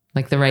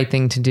like the right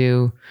thing to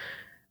do.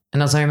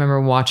 And also I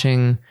remember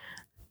watching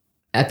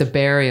at the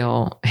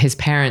burial, his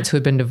parents, who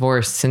had been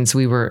divorced since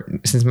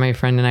my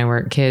friend and I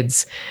were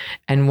kids,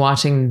 and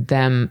watching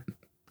them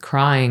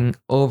crying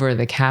over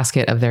the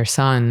casket of their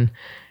son,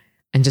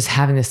 and just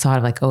having this thought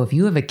of like, oh, if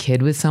you have a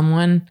kid with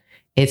someone,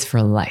 it's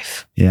for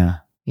life. Yeah.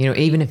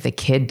 Even if the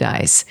kid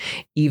dies,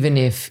 even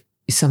if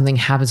something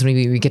happens when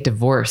we get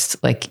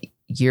divorced, like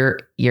you're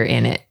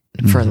in it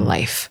for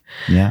life.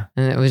 Yeah.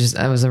 And that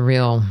was a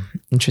real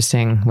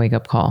interesting wake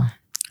up call.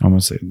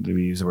 Almost like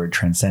we use the word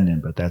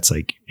transcendent, but that's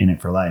like in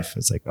it for life.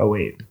 It's like, oh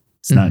wait,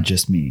 it's not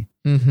just me,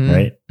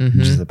 right?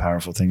 Which is the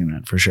powerful thing in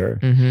that, for sure.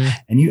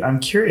 And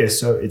I'm curious.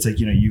 So it's like,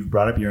 you've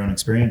brought up your own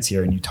experience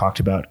here, and you talked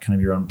about kind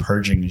of your own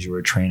purging as you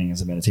were training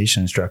as a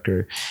meditation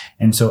instructor.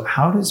 And so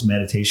how does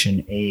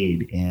meditation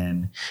aid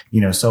in,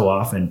 so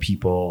often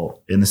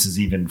people, and this is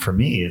even for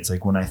me, it's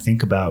like when I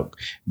think about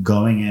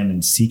going in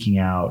and seeking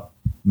out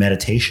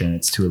meditation,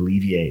 it's to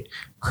alleviate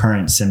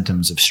current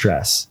symptoms of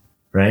stress,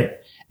 right?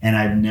 And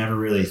I've never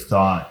really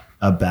thought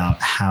about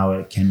how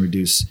it can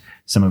reduce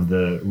some of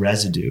the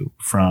residue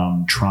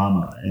from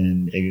trauma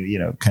and, you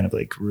know, kind of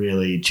like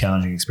really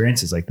challenging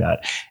experiences like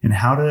that. And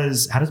how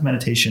does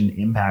meditation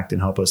impact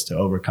and help us to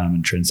overcome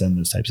and transcend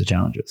those types of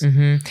challenges?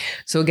 Mm-hmm.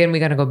 So again, we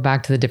got to go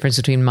back to the difference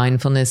between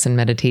mindfulness and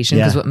meditation,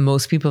 because what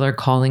most people are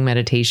calling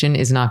meditation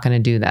is not going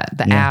to do that.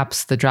 The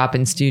apps, the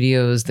drop-in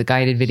studios, the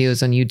guided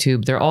videos on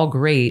YouTube, they're all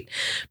great,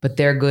 but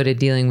they're good at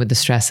dealing with the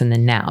stress in the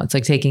now. It's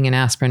like taking an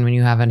aspirin when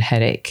you have a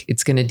headache.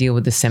 It's going to deal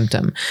with the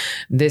symptom.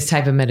 This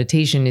type of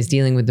meditation is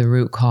dealing with the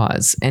root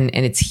cause, and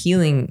it's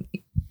healing.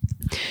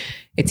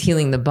 It's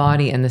healing the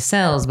body and the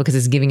cells because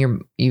it's giving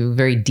you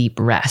very deep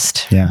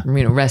rest. Yeah.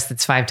 You know, rest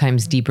that's 5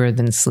 times deeper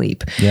than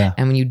sleep. Yeah.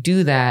 And when you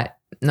do that,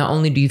 not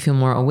only do you feel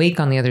more awake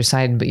on the other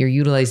side, but you're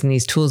utilizing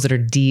these tools that are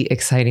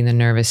de-exciting the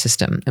nervous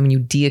system. And when you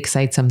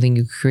de-excite something,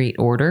 you create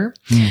order.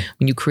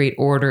 When you create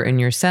order in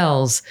your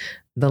cells,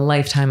 the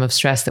lifetime of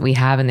stress that we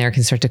have in there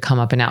can start to come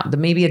up and out.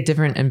 Maybe a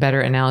different and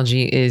better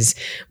analogy is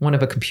one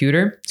of a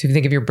computer. So if you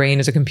think of your brain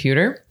as a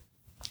computer,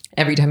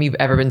 every time you've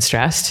ever been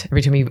stressed,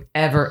 every time you've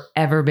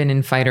ever been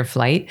in fight or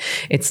flight,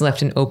 it's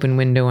left an open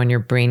window on your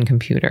brain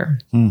computer.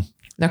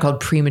 They're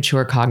called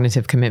premature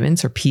cognitive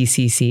commitments, or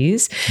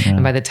PCCs.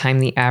 And by the time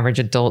the average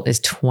adult is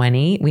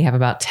 20, we have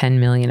about 10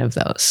 million of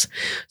those.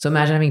 So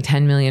imagine having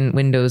 10 million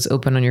windows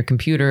open on your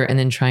computer and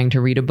then trying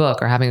to read a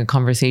book or having a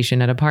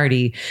conversation at a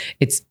party.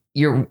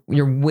 You're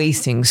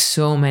wasting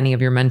so many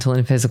of your mental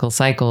and physical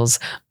cycles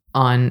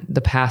on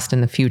the past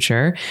and the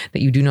future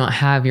that you do not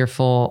have your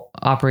full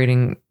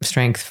operating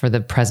strength for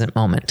the present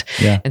moment.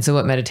 Yeah. And so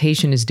what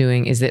meditation is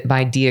doing is that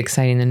by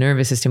de-exciting the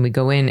nervous system, we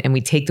go in and we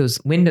take those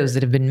windows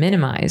that have been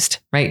minimized,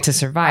 right? To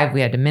survive,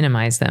 we had to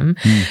minimize them,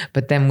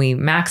 but then we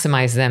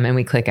maximize them and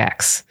we click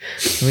X.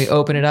 We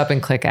open it up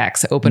and click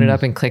X, open it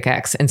up and click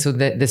X. And so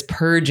this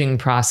purging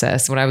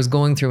process, what I was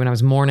going through when I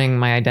was mourning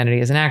my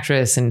identity as an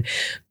actress, and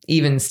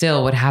even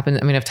still what happened,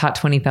 I mean, I've taught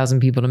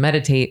 20,000 people to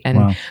meditate,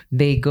 and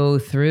they go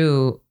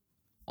through,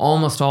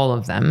 almost all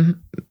of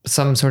them,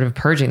 some sort of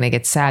purging. They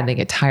get sad, they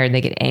get tired, they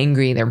get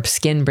angry, their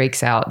skin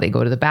breaks out, they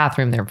go to the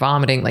bathroom, they're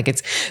vomiting. Like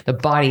the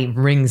body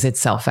wrings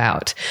itself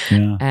out.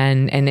 Yeah.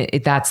 And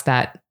that's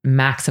that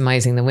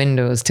maximizing the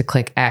windows to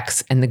click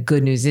X. And the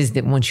good news is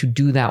that once you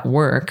do that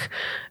work,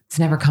 it's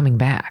never coming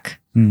back.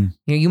 You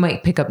know, you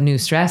might pick up new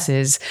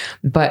stresses,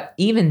 but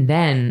even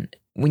then,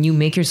 when you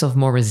make yourself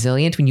more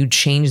resilient, when you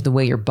change the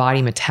way your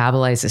body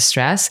metabolizes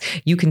stress,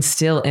 you can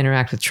still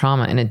interact with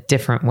trauma in a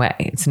different way.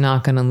 It's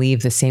not going to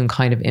leave the same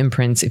kind of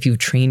imprints if you've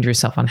trained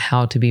yourself on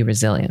how to be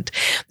resilient.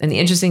 And the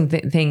interesting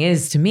thing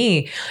is, to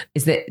me,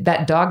 is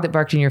that dog that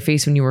barked in your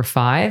face when you were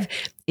 5,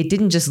 it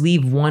didn't just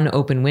leave one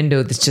open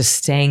window that's just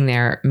staying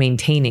there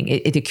maintaining.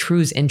 It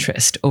accrues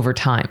interest over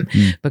time,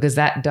 because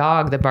that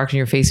dog that barked in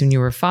your face when you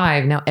were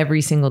 5, now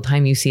every single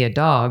time you see a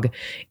dog,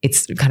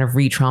 it's kind of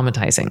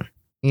re-traumatizing.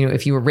 You know,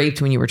 if you were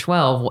raped when you were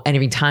 12, and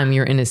every time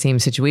you're in the same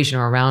situation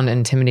or around an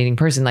intimidating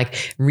person,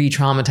 like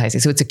re-traumatizing.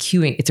 So it's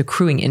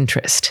accruing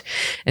interest.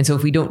 And so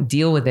if we don't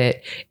deal with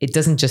it, it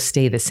doesn't just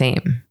stay the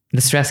same. The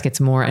stress gets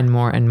more and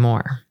more and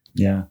more.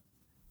 Yeah.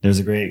 There's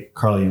a great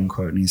Carl Jung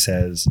quote, and he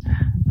says,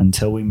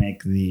 until we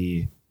make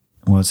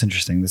well, it's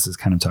interesting. This is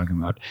kind of talking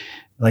about,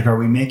 like, are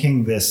we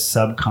making this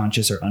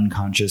subconscious or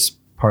unconscious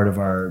part of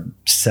our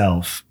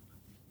self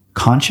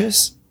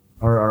conscious?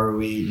 Or are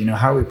we, you know,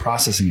 how are we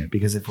processing it?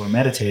 Because if we're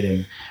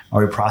meditating,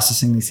 are we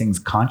processing these things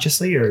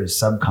consciously or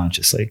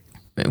subconsciously?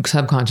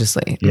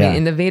 Subconsciously. Yeah. I mean,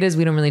 in the Vedas,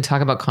 we don't really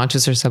talk about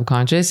conscious or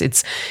subconscious.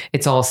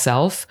 It's all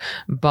self,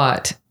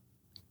 but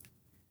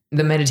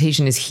the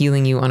meditation is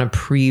healing you on a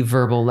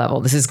pre-verbal level.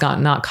 This is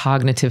not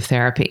cognitive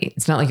therapy.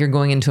 It's not like you're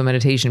going into a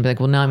meditation and be like,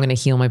 well, now I'm going to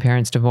heal my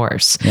parents'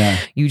 divorce. Yeah.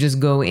 You just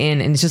go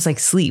in, and it's just like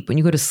sleep. When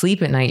you go to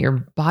sleep at night, your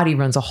body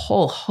runs a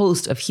whole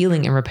host of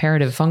healing and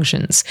reparative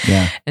functions.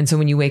 Yeah. And so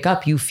when you wake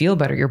up, you feel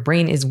better. Your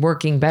brain is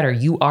working better.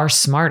 You are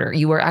smarter.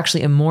 You are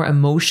actually a more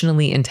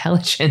emotionally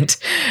intelligent.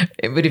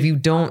 But if you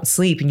don't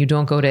sleep and you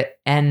don't go to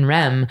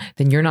NREM,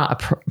 then you're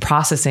not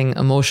processing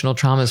emotional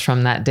traumas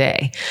from that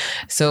day.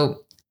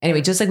 So anyway,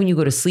 just like when you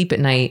go to sleep at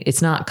night,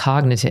 it's not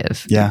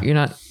cognitive. Yeah. You're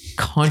not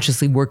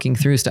consciously working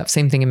through stuff.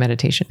 Same thing in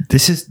meditation.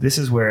 This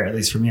is where, at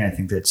least for me, I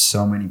think that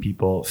so many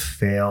people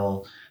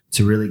fail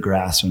to really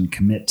grasp and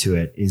commit to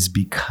it, is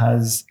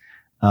because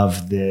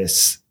of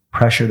this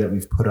pressure that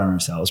we've put on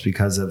ourselves,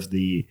 because of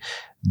the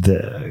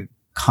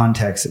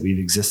context that we've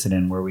existed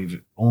in, where we've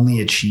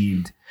only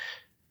achieved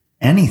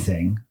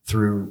anything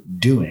through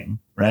doing,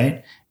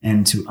 right?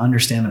 And to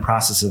understand the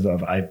process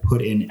of I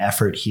put in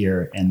effort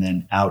here and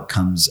then out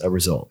comes a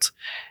result.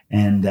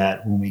 And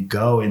that when we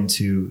go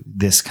into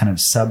this kind of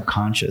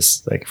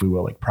subconscious, like, if we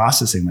will, like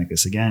processing like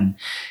this again,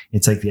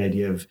 it's like the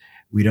idea of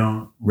we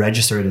don't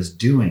register it as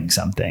doing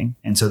something.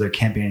 And so there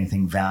can't be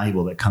anything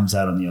valuable that comes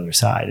out on the other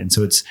side. And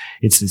so it's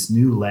this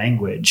new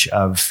language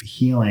of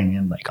healing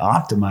and like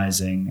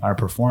optimizing our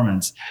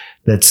performance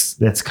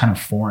that's kind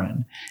of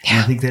foreign. Yeah. And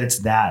I think that it's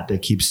that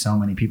keeps so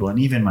many people, and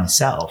even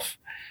myself,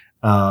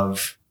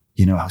 of,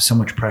 you know, so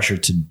much pressure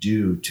to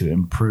do, to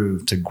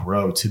improve, to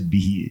grow, to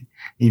be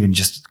even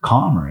just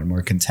calmer and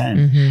more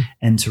content.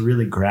 And to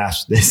really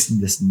grasp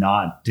this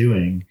not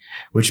doing,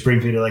 which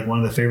brings me to like one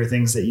of the favorite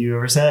things that you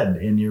ever said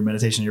in your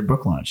meditation, your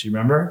book launch. You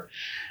remember?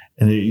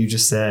 And you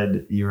just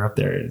said, you were up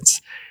there.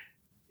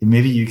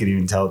 Maybe you could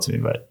even tell it to me,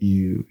 but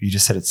you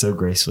just said it so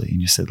gracefully.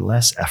 And you said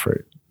less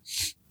effort.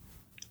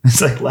 It's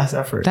like less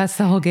effort. That's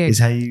the whole gig. Is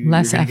how you're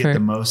going to get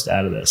the most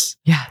out of this.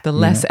 Yeah. The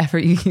less effort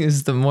you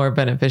use, the more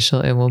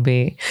beneficial it will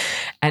be.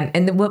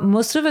 And what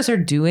most of us are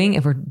doing,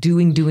 if we're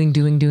doing,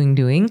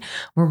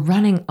 we're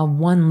running a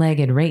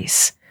one-legged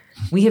race.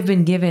 We have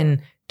been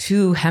given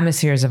two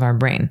hemispheres of our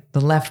brain,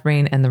 the left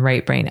brain and the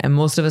right brain. And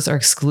most of us are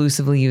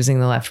exclusively using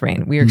the left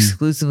brain. We are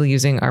exclusively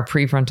using our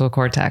prefrontal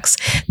cortex.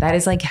 That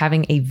is like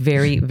having a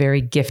very,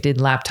 very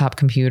gifted laptop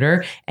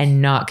computer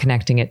and not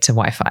connecting it to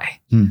Wi-Fi.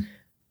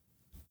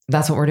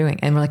 That's what we're doing.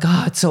 And we're like,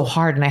 oh, it's so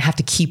hard. And I have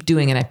to keep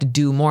doing and I have to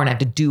do more and I have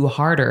to do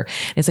harder.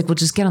 And it's like, well,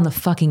 just get on the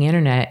fucking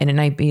internet and it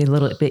might be a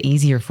little bit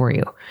easier for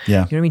you. Yeah. You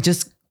know what I mean?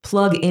 Just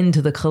plug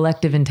into the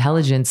collective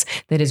intelligence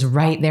that is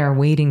right there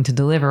waiting to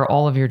deliver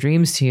all of your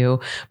dreams to you.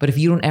 But if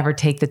you don't ever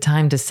take the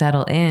time to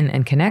settle in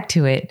and connect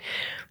to it,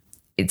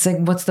 it's like,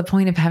 what's the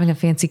point of having a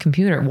fancy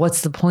computer?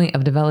 What's the point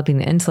of developing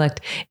the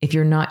intellect if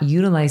you're not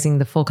utilizing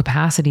the full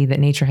capacity that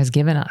nature has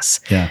given us?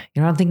 Yeah.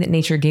 You know, I don't think that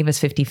nature gave us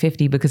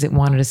 50-50 because it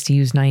wanted us to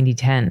use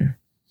 90-10.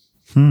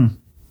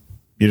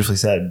 Beautifully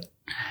said.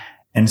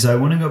 And so I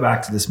want to go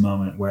back to this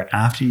moment where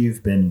after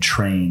you've been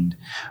trained,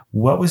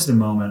 what was the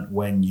moment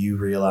when you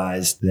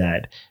realized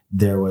that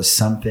there was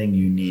something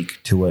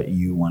unique to what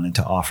you wanted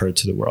to offer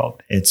to the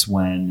world? It's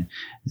when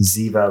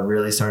Ziva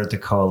really started to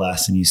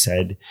coalesce and you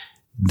said,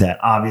 that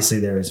obviously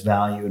there is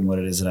value in what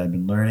it is that I've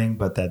been learning,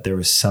 but that there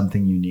was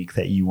something unique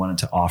that you wanted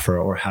to offer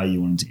or how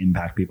you wanted to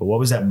impact people. What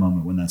was that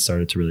moment when that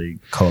started to really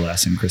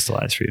coalesce and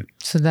crystallize for you?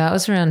 So that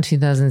was around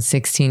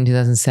 2016,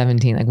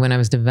 2017, like when I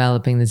was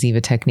developing the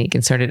Ziva technique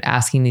and started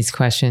asking these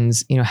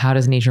questions, you know, how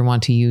does nature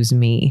want to use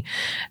me?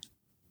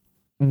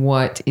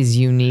 What is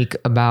unique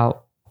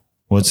about...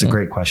 Well, it's a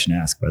great question to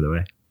ask, by the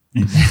way.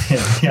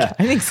 Yeah,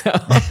 I think so.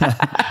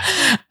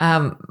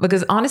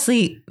 Because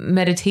honestly,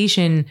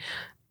 meditation...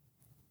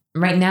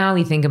 Right now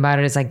we think about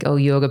it as like, oh,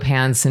 yoga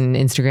pants and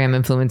Instagram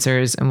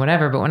influencers and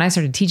whatever. But when I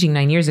started teaching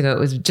 9 years ago, it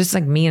was just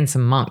like me and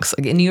some monks.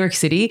 Like in New York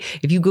City,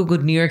 if you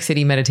Googled New York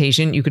City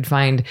meditation, you could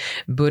find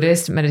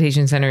Buddhist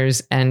meditation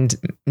centers and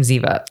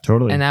Ziva.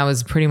 Totally. And that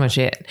was pretty much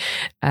it,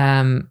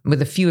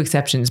 with a few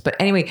exceptions. But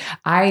anyway,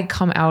 I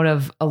come out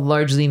of a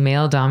largely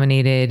male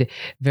dominated,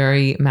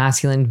 very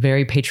masculine,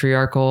 very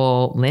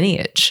patriarchal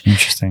lineage.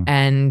 Interesting.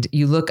 And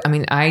you look, I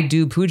mean, I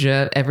do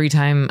puja every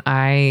time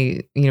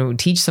I,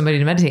 teach somebody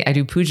to meditate. I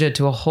do puja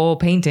to a whole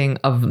painting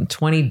of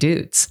 20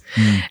 dudes.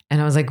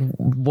 And I was like,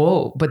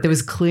 whoa, but there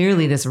was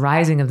clearly this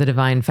rising of the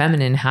divine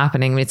feminine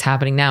happening. It's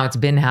happening now. It's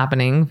been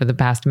happening for the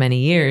past many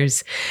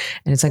years.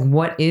 And it's like,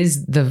 what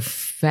is the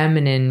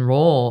feminine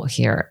role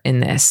here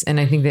in this?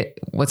 And I think that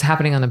what's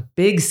happening on a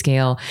big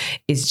scale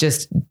is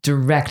just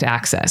direct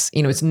access.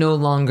 It's no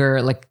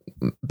longer like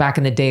back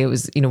in the day, it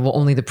was, well,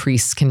 only the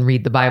priests can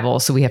read the Bible.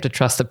 So we have to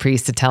trust the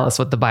priest to tell us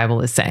what the Bible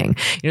is saying.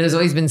 There's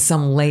always been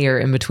some layer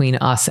in between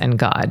us and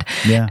God.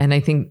 Yeah. And I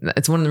think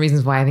that's one of the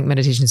reasons why I think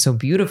meditation is so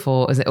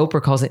beautiful is that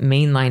Oprah calls it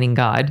mainlining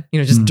God,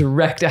 just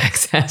direct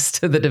access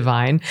to the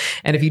divine.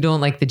 And if you don't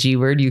like the G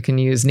word, you can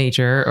use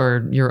nature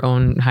or your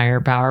own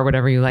higher power,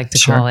 whatever you like to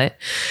call it.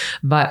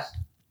 But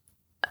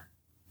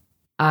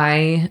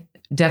I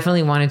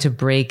definitely wanted to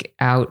break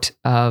out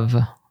of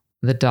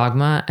the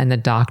dogma and the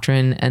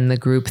doctrine and the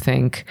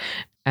groupthink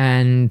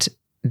and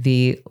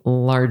the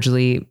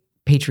largely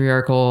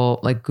patriarchal,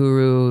 like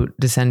guru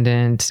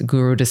descendant,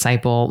 guru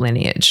disciple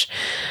lineage.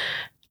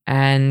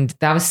 And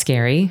that was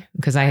scary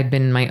because I had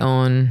been in my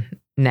own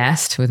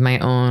nest with my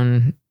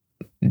own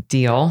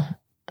deal.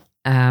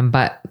 And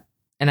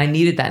I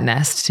needed that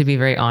nest, to be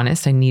very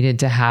honest. I needed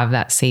to have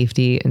that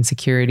safety and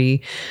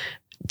security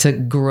to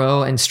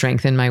grow and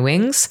strengthen my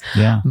wings.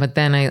 Yeah. But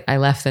then I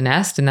left the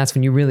nest, and that's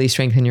when you really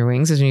strengthen your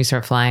wings, is when you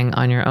start flying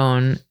on your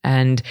own.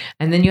 And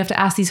then you have to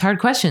ask these hard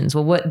questions.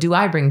 Well, what do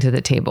I bring to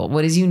the table?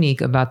 What is unique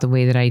about the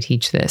way that I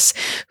teach this?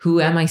 Who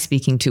am I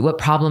speaking to? What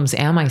problems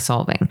am I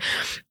solving?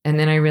 And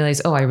then I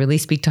realized, I really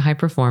speak to high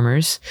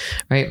performers,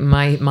 right?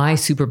 My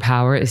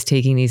superpower is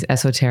taking these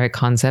esoteric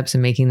concepts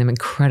and making them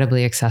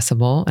incredibly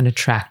accessible and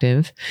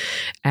attractive.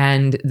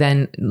 And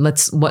then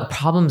what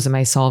problems am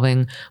I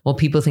solving? Well,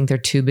 people think they're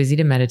too busy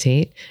to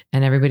meditate,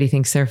 and everybody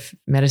thinks they're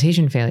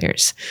meditation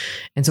failures.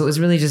 And so it was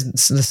really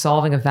just the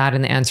solving of that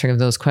and the answering of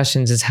those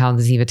questions is how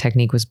the Ziva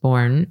technique was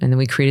born. And then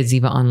we created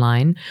Ziva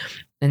Online,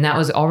 and that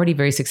was already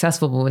very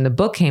successful. But when the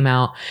book came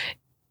out,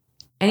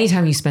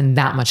 anytime you spend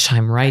that much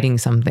time writing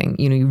something,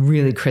 you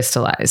really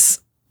crystallize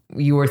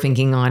your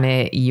thinking on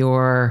it,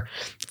 your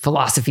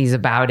philosophies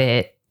about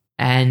it,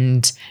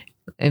 and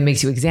it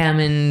makes you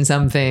examine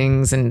some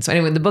things. And so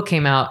anyway, when the book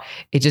came out,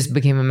 it just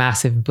became a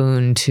massive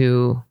boon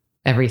to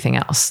everything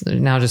else.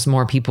 Now just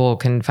more people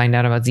can find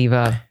out about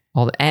Ziva,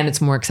 and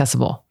it's more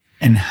accessible.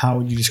 And how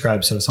would you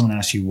describe, so if someone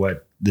asks you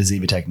what the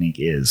Ziva technique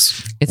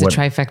is. It's a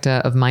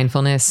trifecta of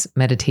mindfulness,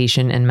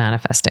 meditation, and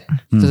manifesting.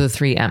 Those are the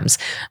 3 M's.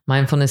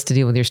 Mindfulness to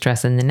deal with your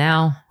stress in the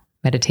now,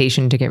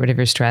 meditation to get rid of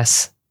your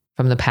stress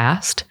from the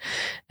past,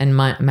 and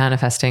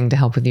manifesting to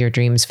help with your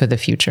dreams for the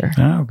future.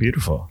 Oh,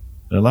 beautiful.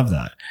 I love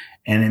that.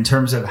 And in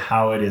terms of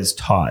how it is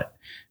taught,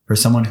 for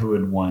someone who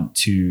would want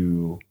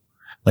to,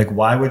 like,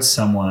 why would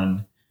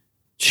someone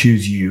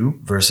choose you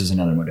versus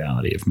another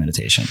modality of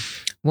meditation?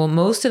 Well,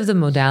 most of the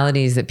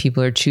modalities that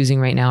people are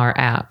choosing right now are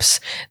apps.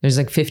 There's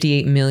like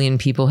 58 million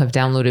people have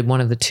downloaded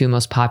one of the 2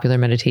 most popular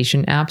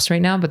meditation apps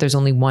right now, but there's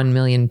only 1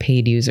 million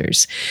paid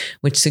users,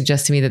 which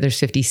suggests to me that there's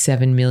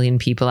 57 million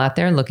people out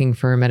there looking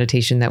for a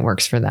meditation that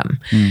works for them.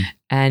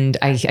 And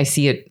I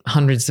see it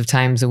hundreds of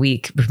times a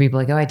week where people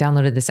are like, oh, I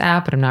downloaded this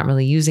app, but I'm not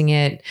really using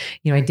it.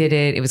 You know, I did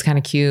it. It was kind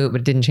of cute, but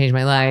it didn't change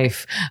my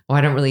life. Oh,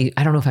 I don't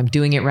know if I'm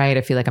doing it right.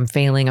 I feel like I'm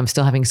failing. I'm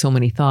still having so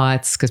many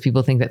thoughts, because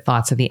people think that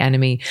thoughts are the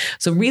enemy.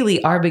 So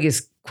really our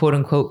biggest quote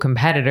unquote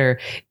competitor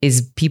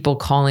is people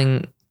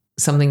calling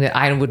something that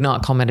I would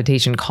not call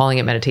meditation, calling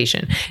it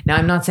meditation. Now,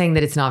 I'm not saying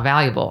that it's not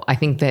valuable. I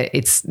think that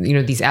it's, you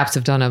know, these apps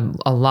have done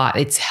a lot.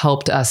 It's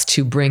helped us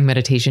to bring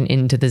meditation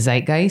into the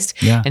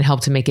zeitgeist and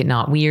help to make it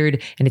not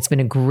weird. And it's been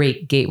a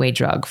great gateway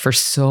drug for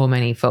so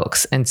many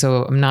folks. And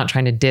so I'm not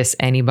trying to diss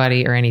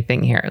anybody or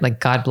anything here.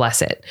 Like, God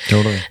bless it.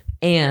 Totally.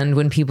 And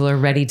when people are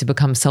ready to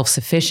become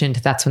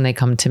self-sufficient, that's when they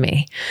come to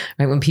me,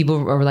 right? When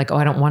people are like, oh,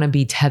 I don't want to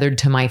be tethered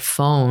to my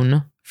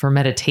phone for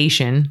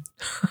meditation.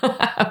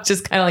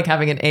 Just kind of like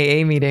having an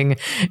AA meeting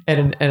at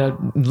a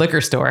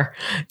liquor store,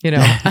 you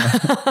know.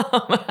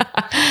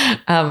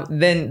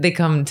 Then they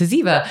come to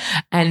Ziva.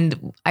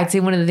 And I'd say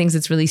one of the things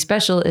that's really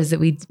special is that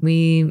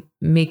we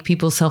make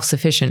people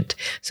self-sufficient.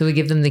 So we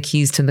give them the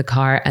keys to the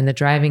car and the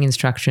driving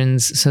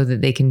instructions so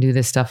that they can do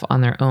this stuff on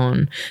their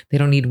own. They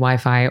don't need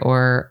Wi-Fi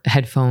or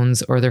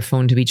headphones or their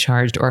phone to be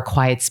charged or a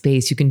quiet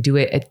space. You can do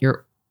it at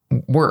your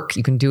work.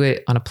 You can do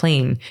it on a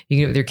plane. You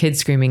can do it with your kids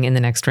screaming in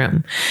the next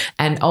room.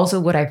 And also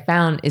what I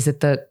found is that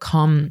the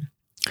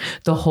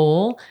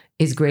whole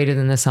is greater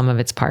than the sum of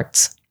its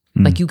parts.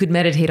 Like, you could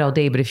meditate all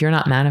day, but if you're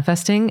not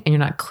manifesting and you're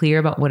not clear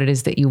about what it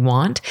is that you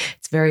want,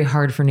 it's very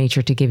hard for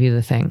nature to give you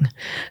the thing.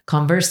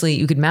 Conversely,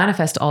 you could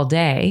manifest all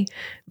day,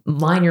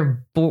 line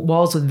your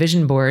walls with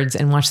vision boards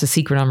and watch The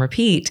Secret on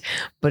repeat.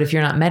 But if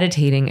you're not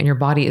meditating and your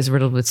body is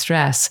riddled with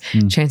stress,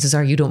 chances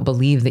are you don't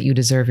believe that you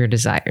deserve your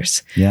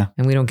desires. Yeah.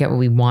 And we don't get what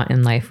we want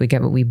in life. We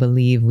get what we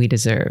believe we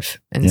deserve.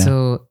 And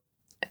so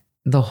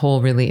the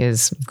whole really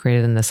is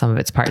greater than the sum of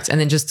its parts. And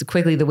then just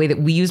quickly, the way that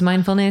we use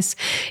mindfulness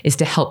is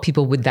to help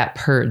people with that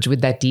purge, with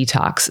that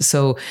detox.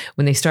 So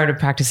when they start a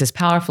practice as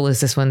powerful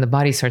as this one, the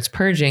body starts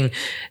purging,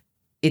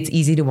 it's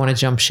easy to want to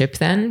jump ship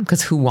then,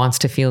 because who wants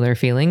to feel their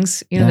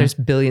feelings? You know, there's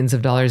billions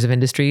of dollars of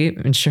industry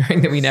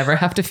ensuring that we never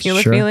have to feel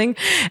a feeling.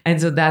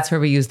 And so that's where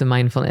we use the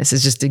mindfulness,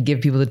 is just to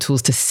give people the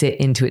tools to sit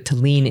into it, to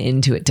lean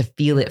into it, to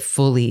feel it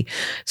fully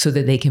so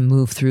that they can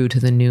move through to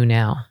the new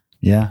now.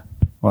 Yeah.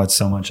 Well, it's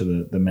so much of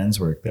the men's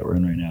work that we're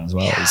in right now as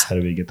well, is how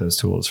do we get those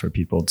tools for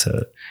people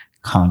to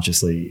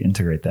consciously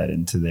integrate that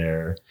into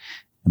their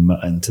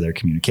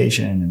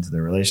communication, into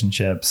their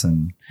relationships,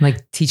 and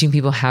like teaching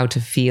people how to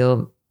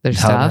feel their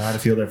stuff. How to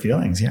feel their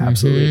feelings. Yeah,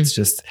 absolutely. It's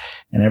just,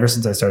 and ever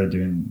since I started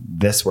doing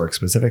this work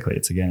specifically,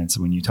 it's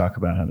when you talk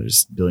about how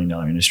there's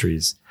billion-dollar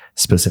industries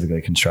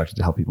specifically constructed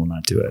to help people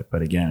not do it.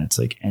 But again, it's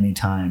like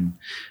anytime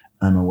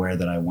I'm aware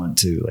that I want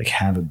to like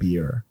have a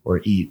beer or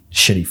eat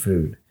shitty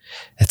food,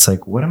 it's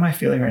like, what am I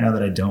feeling right now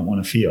that I don't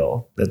want to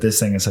feel? That this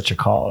thing is such a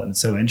call. And it's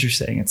so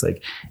interesting. It's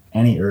like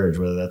any urge,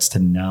 whether that's to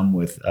numb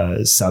with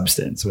a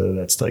substance, whether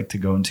that's like to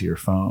go into your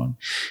phone,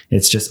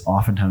 it's just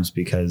oftentimes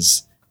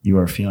because you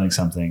are feeling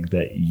something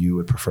that you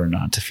would prefer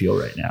not to feel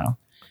right now.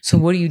 So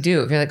what do you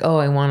do? If you're like, oh,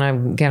 I want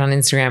to get on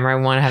Instagram or I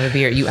want to have a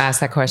beer, you ask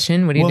that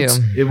question. What do you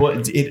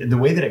do? The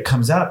way that it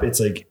comes up, it's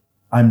like,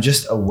 I'm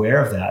just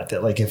aware of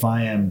that like if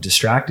I am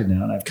distracted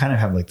now, and I've kind of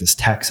have like this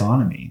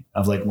taxonomy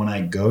of like when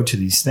I go to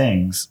these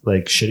things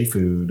like shitty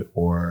food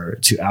or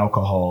to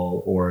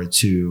alcohol or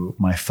to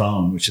my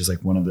phone, which is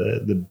like one of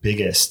the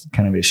biggest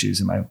kind of issues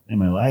in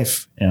my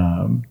life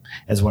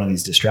as one of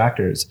these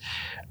distractors,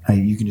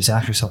 you can just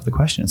ask yourself the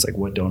question. It's like,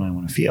 what don't I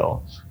want to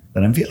feel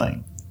that I'm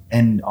feeling?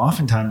 And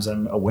oftentimes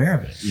I'm aware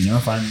of it. You know,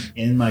 if I'm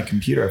in my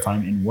computer, if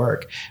I'm in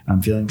work, I'm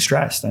feeling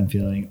stressed, I'm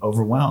feeling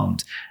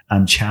overwhelmed,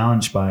 I'm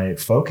challenged by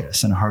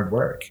focus and hard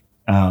work.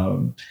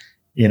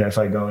 You know, if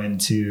I go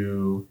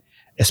into,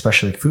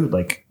 especially food,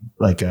 like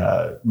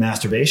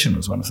masturbation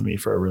was one for me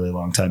for a really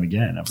long time.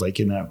 Again, I was like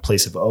in that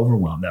place of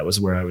overwhelm. That was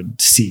where I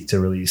would seek to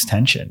release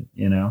tension,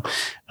 you know?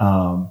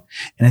 And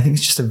I think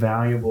it's just a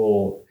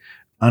valuable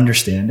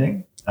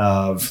understanding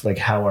of like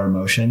how our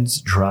emotions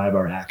drive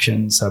our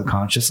actions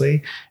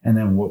subconsciously. And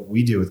then what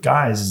we do with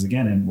guys is,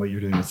 again, and what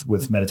you're doing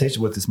with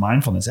meditation, with this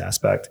mindfulness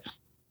aspect,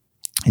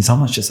 it's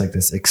almost just like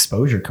this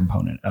exposure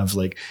component of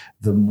like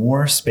the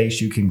more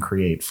space you can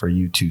create for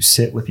you to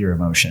sit with your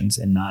emotions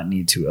and not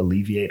need to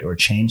alleviate or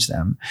change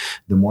them,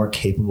 the more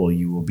capable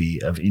you will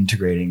be of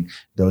integrating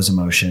those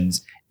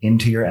emotions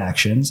into your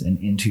actions and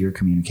into your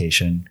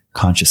communication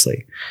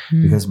consciously.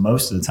 Because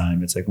most of the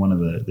time, it's like one of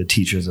the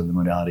teachers of the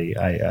modality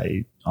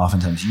I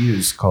oftentimes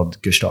use,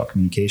 called Gestalt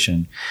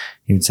communication.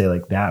 He would say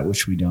like, that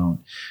which we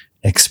don't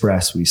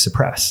express, we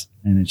suppress.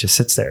 And it just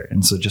sits there.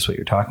 And so just what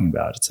you're talking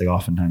about, it's like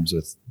oftentimes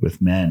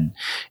with men,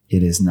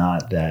 it is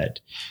not that,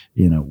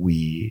 you know,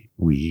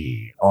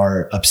 we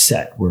are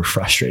upset, we're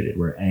frustrated,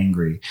 we're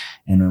angry.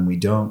 And when we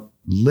don't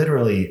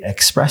literally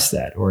express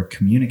that or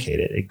communicate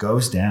it, it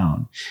goes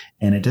down,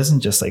 and it doesn't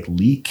just like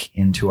leak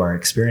into our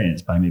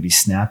experience by maybe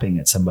snapping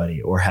at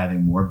somebody or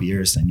having more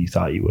beers than you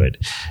thought you would.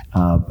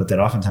 But that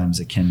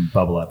oftentimes it can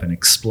bubble up and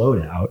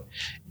explode out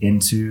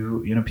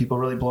into, you know, people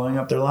really blowing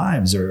up their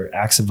lives or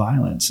acts of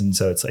violence. And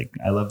so it's like,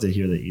 I love to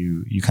hear that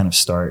you kind of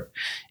start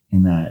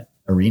in that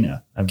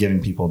arena of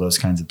giving people those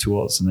kinds of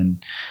tools. And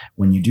then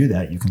when you do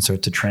that, you can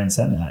start to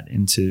transcend that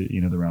into, you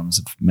know, the realms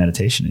of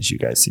meditation, as you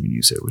guys even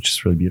use it, which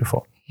is really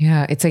beautiful.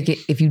 Yeah. It's like,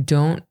 if you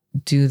don't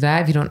do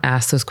that, if you don't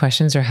ask those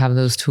questions or have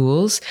those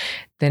tools,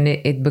 then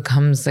it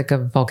becomes like a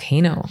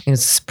volcano.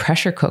 It's a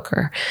pressure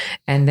cooker.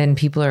 And then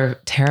people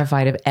are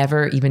terrified of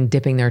ever even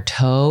dipping their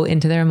toe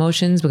into their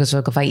emotions, because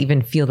like, if I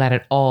even feel that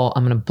at all,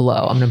 I'm going to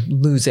blow, I'm going to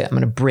lose it, I'm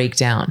going to break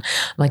down.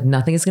 Like,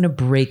 nothing is going to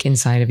break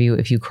inside of you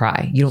if you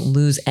cry. You don't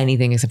lose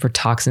anything except for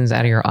toxins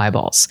out of your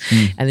eyeballs.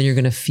 And then you're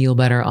going to feel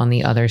better on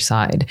the other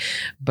side.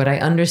 But I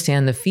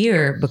understand the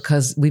fear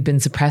because we've been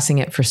suppressing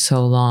it for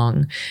so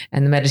long.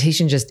 And the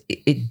meditation just,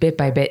 it bit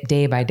by bit,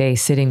 day by day,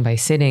 sitting by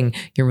sitting,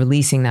 you're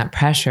releasing that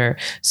pressure,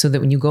 so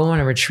that when you go on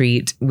a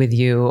retreat with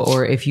you,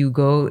 or if you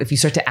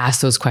start to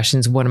ask those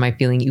questions, what am I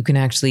feeling? You can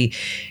actually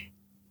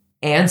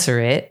answer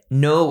it,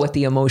 know what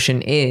the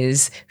emotion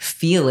is,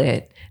 feel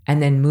it,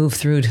 and then move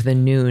through to the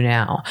new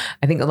now.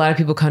 I think a lot of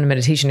people come to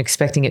meditation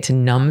expecting it to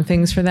numb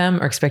things for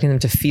them, or expecting them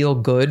to feel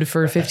good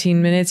for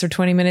 15 minutes or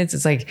 20 minutes.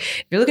 It's like,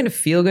 if you're looking to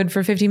feel good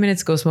for 15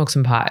 minutes, go smoke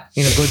some pot,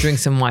 you know, go drink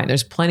some wine.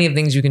 There's plenty of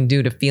things you can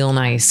do to feel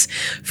nice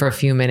for a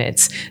few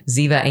minutes.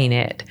 Ziva ain't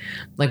it.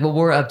 Like, what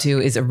we're up to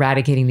is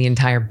eradicating the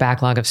entire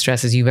backlog of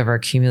stresses you've ever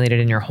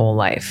accumulated in your whole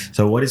life.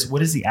 So what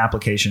is the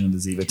application of the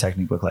Ziva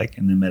technique look like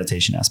in the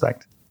meditation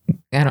aspect?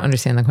 I don't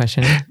understand the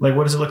question. Like,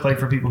 what does it look like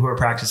for people who are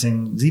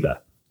practicing Ziva?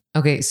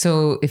 Okay,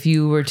 so if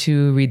you were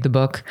to read the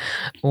book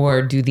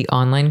or do the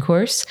online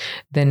course,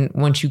 then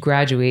once you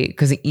graduate,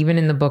 because even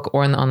in the book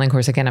or in the online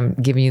course, again, I'm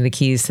giving you the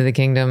keys to the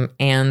kingdom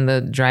and the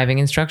driving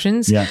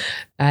instructions. Yeah.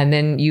 And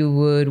then you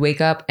would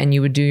wake up and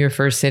you would do your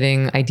first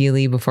sitting,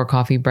 ideally before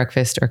coffee,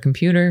 breakfast, or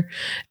computer.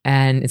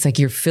 And it's like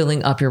you're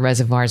filling up your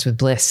reservoirs with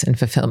bliss and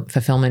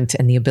fulfillment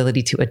and the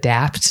ability to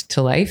adapt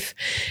to life.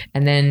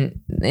 And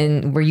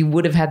then where you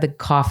would have had the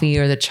coffee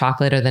or the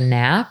chocolate or the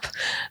nap,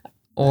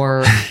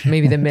 or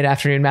maybe the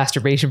mid-afternoon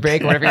masturbation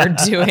break, whatever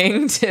you're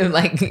doing to,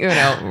 like, you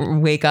know,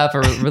 wake up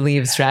or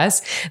relieve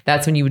stress,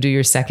 that's when you would do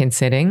your second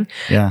sitting.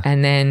 Yeah.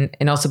 And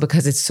also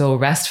because it's so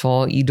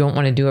restful, you don't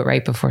want to do it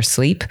right before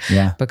sleep.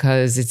 Yeah.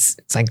 Because it's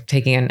like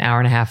taking an hour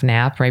and a half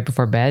nap right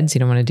before bed. So you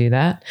don't want to do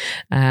that.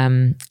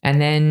 And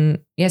then,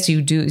 so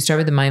you start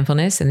with the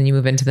mindfulness, and then you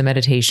move into the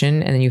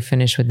meditation, and then you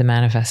finish with the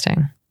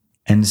manifesting.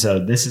 And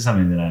so this is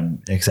something that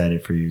I'm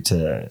excited for you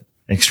to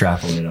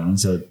extrapolate on.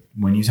 So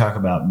when you talk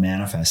about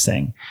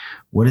manifesting,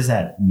 what does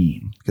that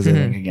mean? Because I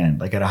think, again,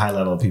 like at a high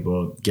level,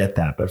 people get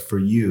that. But for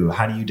you,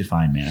 how do you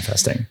define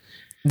manifesting?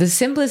 The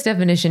simplest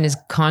definition is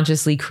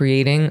consciously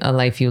creating a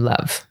life you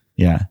love.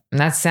 Yeah. And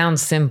that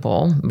sounds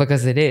simple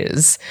because it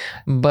is,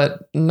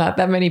 but not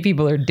that many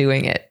people are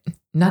doing it.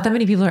 Not that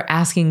many people are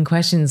asking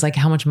questions like,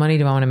 how much money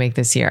do I want to make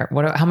this year?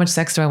 How much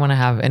sex do I want to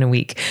have in a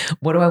week?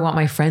 What do I want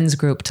my friends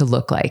group to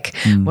look like?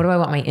 What do I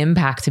want my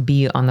impact to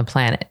be on the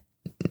planet?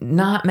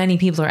 Not many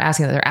people are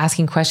asking that. They're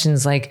asking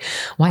questions like,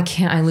 why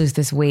can't I lose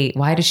this weight?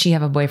 Why does she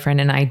have a boyfriend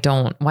and I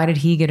don't? Why did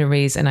he get a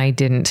raise and I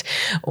didn't?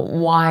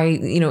 Why,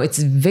 it's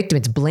victim,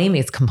 it's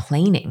blaming, it's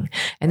complaining.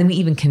 And then we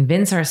even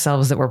convince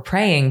ourselves that we're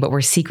praying, but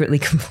we're secretly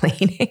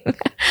complaining.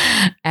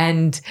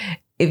 And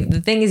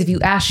the thing is, if you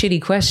ask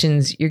shitty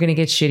questions, you're going to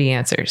get shitty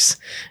answers.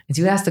 If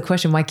you ask the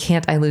question, why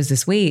can't I lose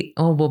this weight?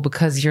 Oh, well,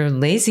 because you're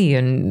lazy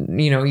and,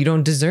 you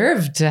don't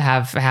deserve to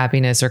have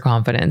happiness or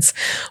confidence.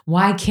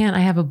 Why can't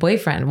I have a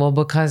boyfriend? Well,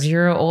 because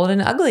you're old and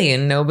ugly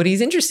and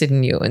nobody's interested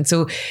in you. And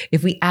so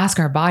if we ask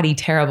our body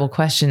terrible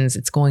questions,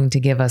 it's going to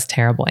give us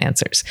terrible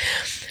answers.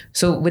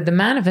 So with the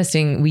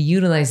manifesting, we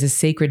utilize this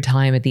sacred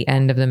time at the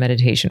end of the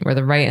meditation where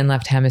the right and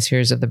left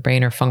hemispheres of the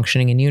brain are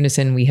functioning in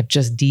unison. We have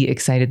just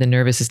de-excited the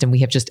nervous system. We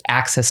have just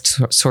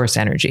accessed source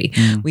energy.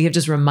 We have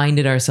just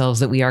reminded ourselves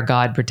that we are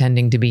God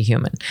pretending to be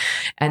human.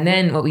 And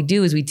then what we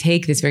do is we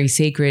take this very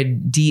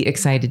sacred,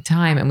 de-excited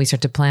time and we start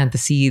to plant the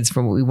seeds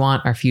for what we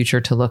want our future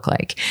to look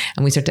like.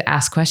 And we start to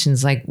ask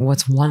questions like,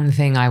 what's one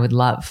thing I would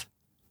love?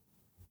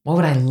 What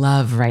would I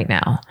love right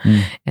now?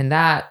 And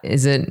that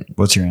is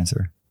What's your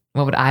answer?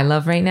 What would I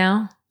love right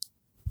now?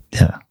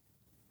 Yeah.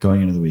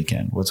 Going into the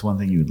weekend, what's one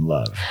thing you would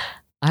love?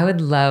 I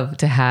would love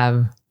to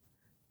have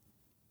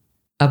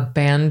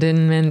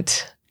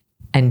abandonment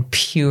and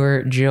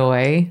pure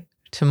joy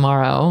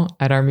tomorrow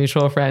at our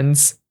mutual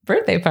friend's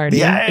birthday party.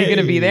 Yay! Are you going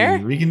to be there?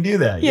 We can do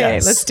that. Yay,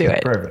 Yes. let's do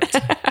it. Perfect.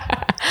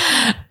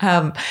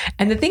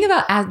 And the thing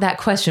about that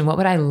question, what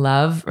would I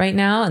love right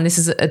now? And this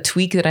is a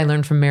tweak that I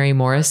learned from Mary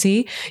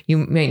Morrissey. You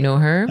might know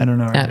her. I don't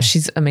know her.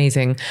 She's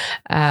amazing.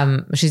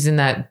 She's in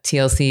that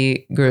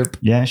TLC group.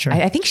 Yeah, sure.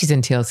 I think she's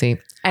in TLC.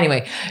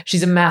 Anyway,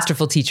 she's a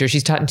masterful teacher.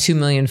 She's taught 2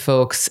 million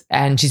folks,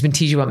 and she's been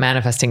teaching about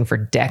manifesting for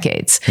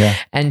decades. Yeah.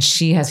 And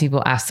she has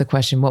people ask the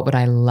question, what would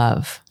I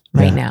love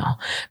right now?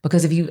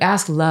 Because if you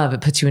ask love,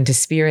 it puts you into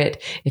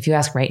spirit. If you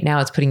ask right now,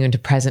 it's putting you into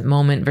present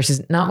moment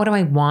versus not what do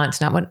I want,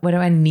 not what do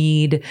I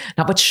need,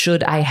 not what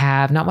should I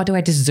have, not what do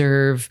I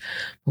deserve,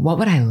 but what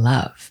would I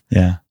love?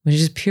 Yeah. Which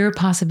is just pure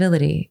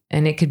possibility.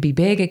 And it could be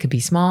big, it could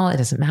be small, it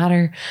doesn't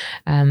matter.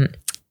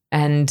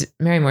 And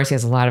Mary Morrissey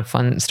has a lot of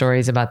fun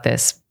stories about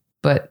this.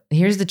 But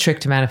here's the trick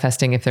to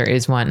manifesting, if there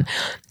is one.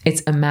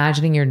 It's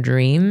imagining your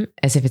dream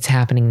as if it's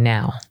happening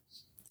now,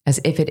 as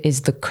if it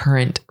is the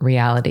current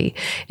reality.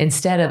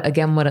 Instead of,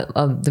 again, what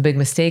the big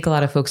mistake a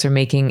lot of folks are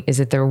making is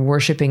that they're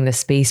worshiping the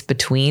space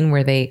between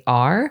where they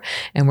are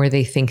and where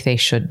they think they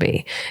should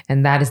be.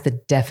 And that is the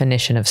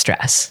definition of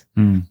stress.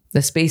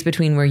 The space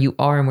between where you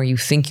are and where you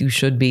think you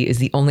should be is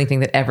the only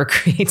thing that ever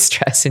creates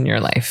stress in your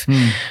life.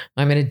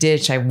 I'm in a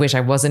ditch. I wish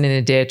I wasn't in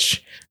a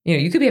ditch. You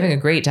know, you could be having a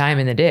great time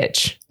in the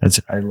ditch.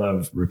 I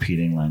love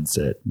repeating lines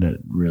that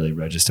really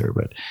register,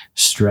 but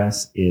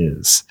stress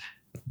is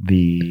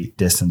the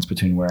distance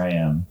between where I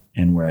am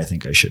and where I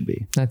think I should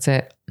be. That's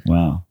it.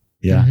 Wow.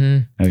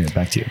 Yeah. Okay,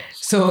 back to you.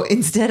 So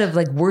instead of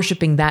like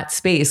worshiping that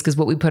space, because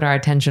what we put our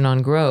attention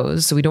on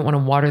grows, so we don't want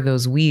to water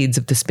those weeds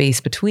of the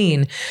space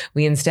between,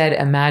 we instead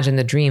imagine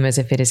the dream as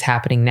if it is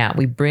happening now.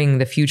 We bring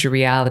the future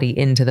reality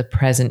into the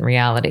present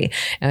reality.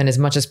 And as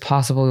much as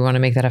possible, we want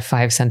to make that a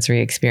 5-sensory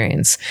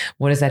experience.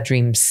 What does that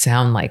dream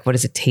sound like? What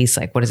does it taste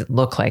like? What does it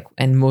look like?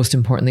 And most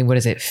importantly, what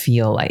does it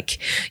feel like?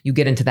 You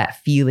get into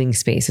that feeling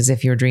space as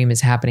if your dream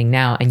is happening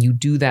now. And you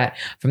do that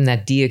from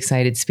that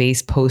de-excited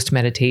space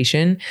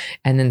post-meditation.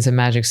 And then some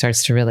magic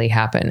starts to really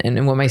happen.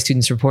 And what my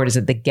students report is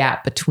that the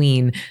gap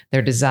between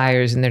their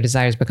desires and their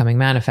desires becoming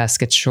manifest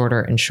gets shorter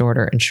and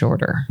shorter and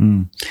shorter.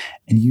 And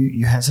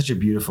you had such a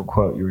beautiful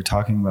quote. You were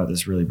talking about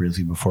this really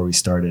briefly before we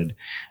started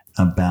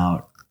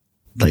about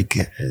like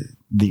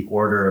the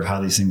order of how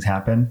these things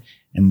happen,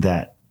 and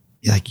that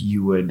like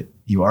you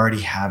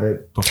already have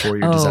it before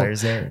your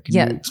desires there. Can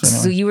you explain that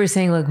So one? you were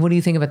saying like, what do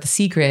you think about The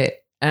Secret?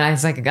 And I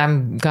was like,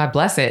 God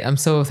bless it. I'm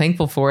so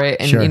thankful for it.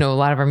 And, Sure. you know, a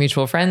lot of our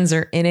mutual friends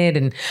are in it.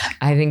 And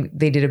I think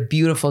they did a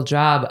beautiful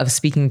job of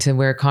speaking to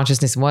where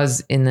consciousness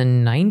was in the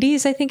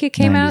 90s, I think it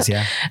came 90s, out.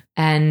 yeah.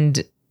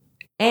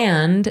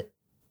 And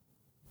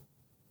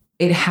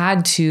it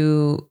had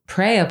to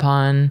prey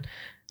upon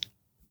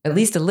at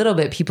least a little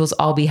bit people's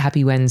I'll be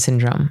happy when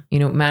syndrome. You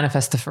know,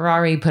 manifest the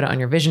Ferrari, put it on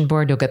your vision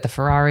board, you'll get the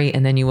Ferrari,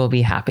 and then you will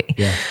be happy.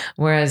 Yeah.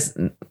 Whereas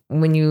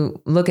when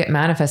you look at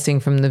manifesting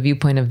from the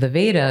viewpoint of the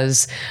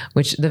Vedas,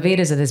 which the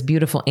Vedas are this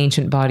beautiful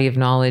ancient body of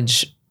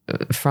knowledge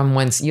from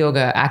whence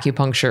yoga,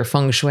 acupuncture,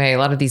 feng shui, a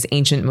lot of these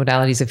ancient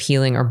modalities of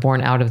healing are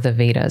born out of the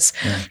Vedas.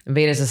 Yeah.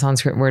 Veda is a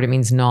Sanskrit word. It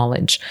means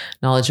knowledge.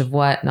 Knowledge of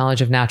what?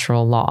 Knowledge of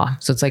natural law.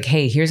 So it's like,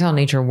 hey, here's how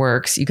nature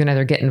works. You can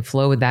either get in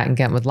flow with that and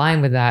get with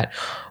line with that,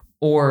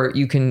 or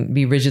you can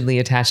be rigidly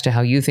attached to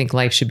how you think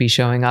life should be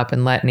showing up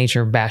and let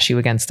nature bash you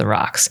against the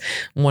rocks.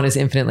 One is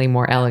infinitely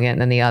more elegant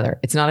than the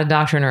other. It's not a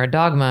doctrine or a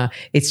dogma.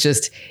 It's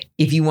just,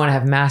 if you want to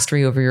have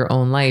mastery over your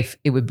own life,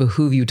 it would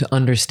behoove you to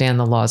understand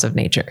the laws of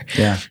nature.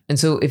 Yeah. And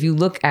so if you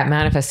look at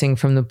manifesting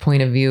from the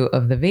point of view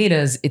of the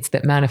Vedas, it's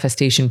that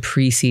manifestation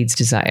precedes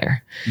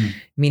desire,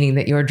 meaning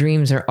that your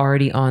dreams are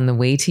already on the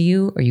way to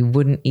you, or you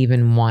wouldn't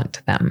even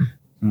want them.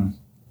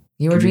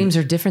 Your dreams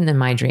are different than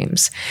my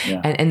dreams.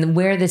 Yeah. And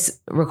where this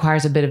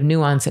requires a bit of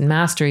nuance and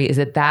mastery is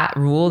that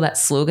rule, that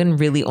slogan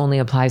really only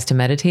applies to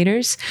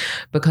meditators,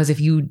 because if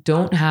you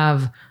don't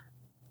have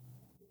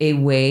a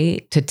way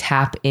to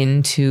tap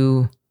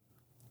into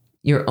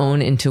your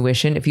own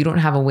intuition, if you don't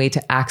have a way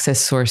to access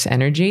source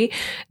energy,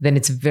 then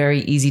it's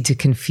very easy to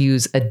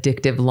confuse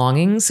addictive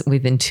longings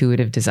with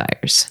intuitive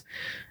desires.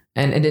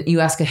 And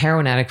you ask a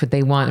heroin addict what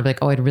they want, they're like,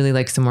 oh, I'd really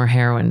like some more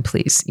heroin,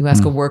 please. You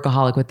ask a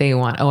workaholic what they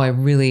want. Oh, I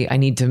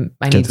need some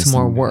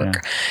more work,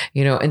 yeah.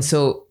 you know? And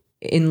so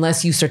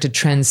unless you start to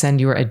transcend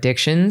your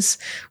addictions,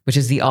 which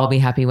is the I'll be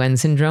happy when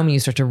syndrome, you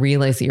start to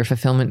realize that your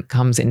fulfillment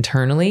comes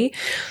internally.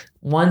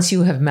 Once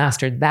you have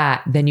mastered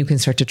that, then you can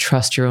start to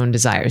trust your own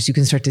desires. You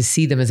can start to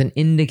see them as an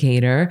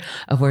indicator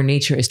of where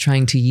nature is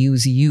trying to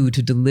use you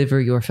to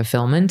deliver your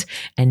fulfillment,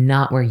 and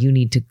not where you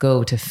need to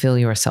go to fill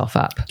yourself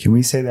up. Can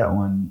we say that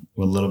one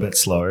a little bit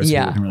slower so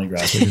we can really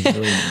grasp it?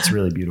 It's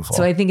really beautiful.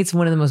 So I think it's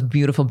one of the most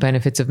beautiful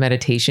benefits of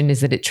meditation is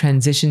that it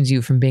transitions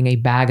you from being a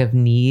bag of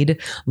need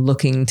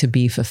looking to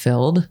be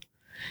fulfilled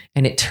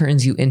and it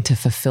turns you into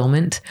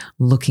fulfillment,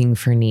 looking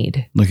for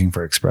need. Looking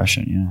for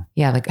expression.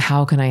 Yeah. Yeah. Like,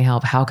 how can I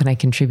help? How can I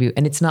contribute?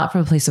 And it's not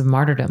from a place of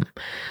martyrdom,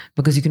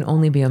 because you can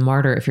only be a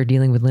martyr if you're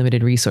dealing with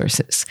limited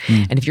resources.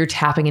 And if you're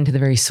tapping into the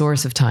very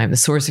source of time, the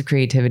source of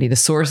creativity, the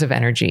source of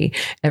energy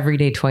every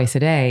day, twice a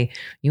day,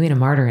 you ain't a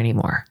martyr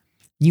anymore.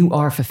 You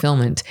are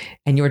fulfillment,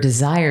 and your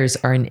desires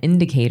are an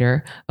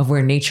indicator of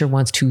where nature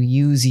wants to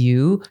use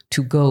you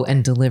to go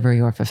and deliver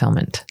your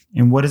fulfillment.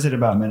 And what is it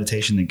about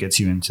meditation that gets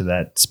you into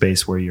that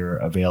space where you're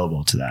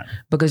available to that?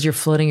 Because you're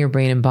flooding your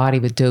brain and body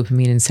with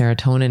dopamine and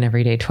serotonin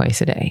every day, twice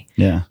a day.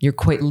 Yeah. You're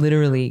quite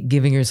literally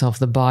giving yourself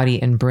the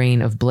body and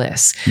brain of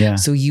bliss. Yeah.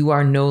 So you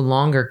are no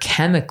longer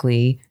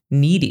chemically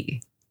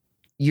needy.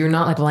 You're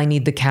not like, well, I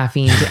need the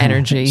caffeine to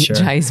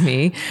energize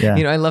me. Yeah.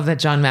 You know, I love that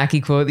John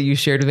Mackey quote that you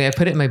shared with me. I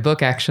put it in my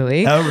book,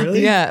 actually. Oh,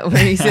 really? Yeah.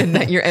 Where he said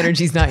that your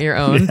energy is not your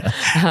own.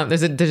 Yeah.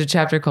 There's a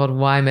chapter called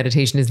Why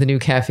Meditation is the New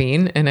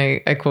Caffeine. And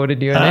I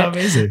quoted you in it.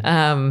 Amazing.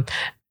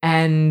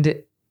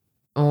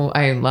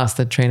 I lost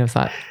the train of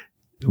thought.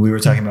 We were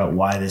talking about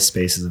why this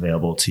space is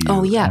available to you.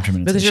 Oh, yeah. After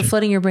meditation. Because you're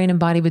flooding your brain and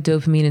body with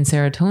dopamine and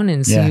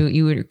serotonin. So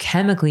you're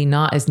chemically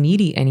not as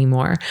needy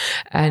anymore.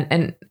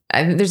 And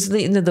there's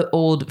the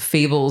old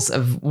fables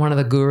of one of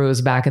the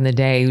gurus back in the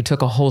day who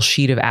took a whole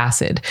sheet of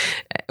acid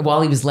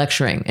while he was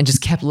lecturing and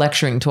just kept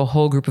lecturing to a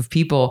whole group of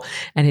people.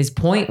 And his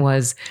point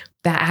was,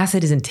 that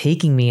acid isn't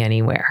taking me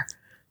anywhere.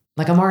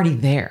 Like, I'm already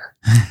there.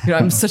 You know,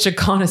 I'm such a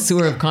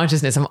connoisseur of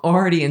consciousness. I'm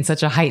already in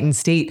such a heightened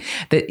state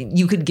that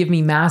you could give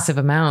me massive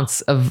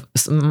amounts of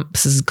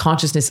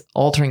consciousness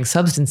altering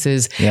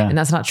substances, and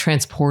that's not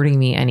transporting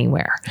me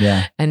anywhere.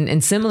 Yeah.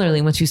 And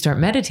similarly, once you start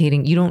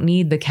meditating, you don't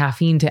need the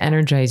caffeine to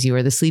energize you,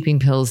 or the sleeping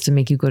pills to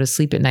make you go to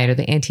sleep at night, or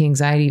the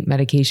anti-anxiety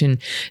medication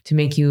to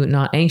make you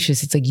not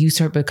anxious. It's like you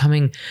start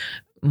becoming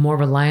more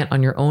reliant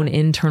on your own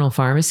internal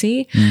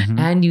pharmacy,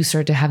 and you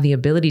start to have the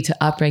ability to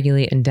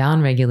upregulate and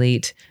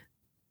downregulate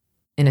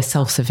in a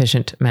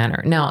self-sufficient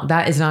manner. Now,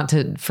 that is not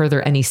to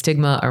further any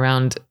stigma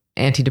around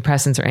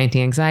antidepressants or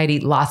anti-anxiety.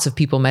 Lots of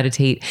people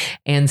meditate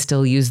and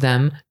still use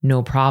them,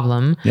 no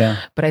problem. Yeah.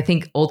 But I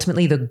think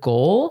ultimately the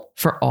goal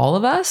for all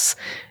of us,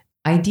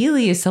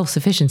 ideally, is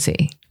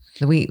self-sufficiency.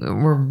 That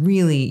we're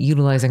really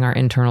utilizing our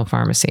internal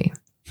pharmacy.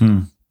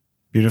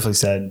 Beautifully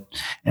said.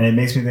 And it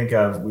makes me think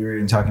of, we were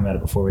even talking about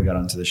it before we got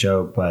onto the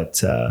show,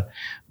 but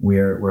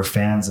we're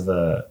fans of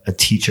a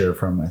teacher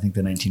from, I think,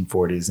 the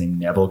 1940s named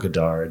Neville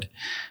Goddard,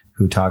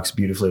 who talks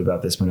beautifully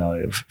about this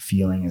modality of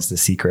feeling is the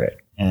secret.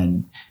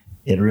 And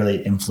it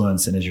really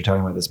influenced, and as you're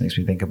talking about this, makes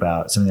me think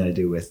about something that I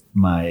do with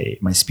my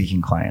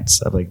speaking clients,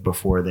 of like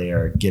before they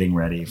are getting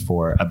ready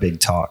for a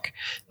big talk,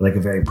 like a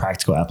very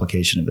practical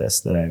application of this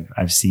that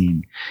I've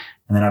seen.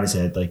 And then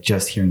obviously I'd like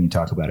just hearing you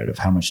talk about it, of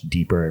how much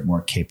deeper and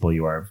more capable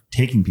you are of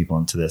taking people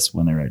into this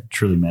when they're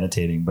truly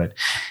meditating. But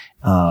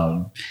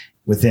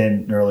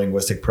within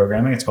neurolinguistic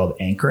programming, it's called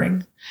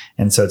anchoring.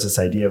 And so it's this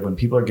idea of when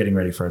people are getting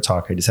ready for a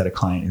talk. I just had a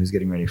client who's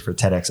getting ready for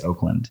TEDx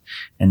Oakland.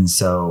 And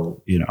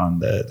so, you know, on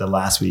the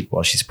last week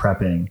while she's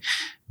prepping,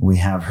 we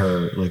have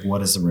her like, what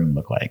does the room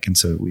look like? And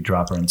so we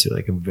drop her into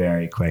like a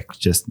very quick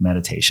just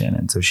meditation.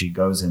 And so she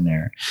goes in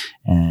there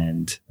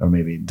or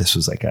maybe this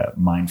was like a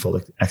mindful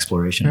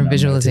exploration. Or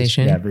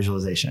visualization. Yeah,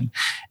 visualization.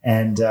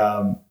 And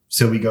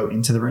so we go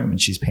into the room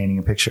and she's painting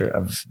a picture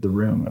of the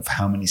room, of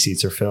how many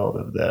seats are filled,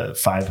 of the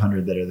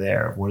 500 that are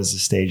there. What does the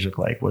stage look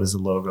like? What does the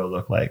logo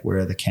look like? Where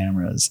are the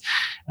cameras?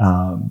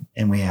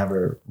 And we have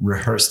her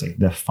rehearse like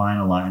the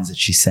final lines that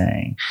she's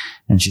saying,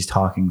 and she's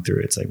talking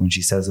through it. It's like when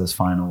she says those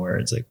final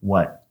words, like,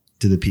 what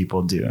do the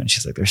people do? And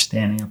she's like, they're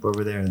standing up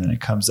over there. And then it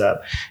comes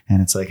up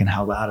and it's like, and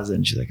how loud is it?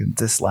 And she's like, it's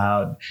this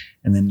loud.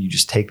 And then you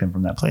just take them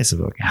from that place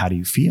of like, how do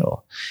you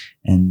feel?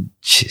 And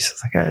she's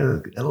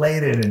like,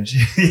 elated. And she,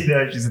 you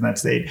know, she's in that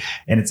state.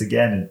 And it's,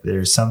 again,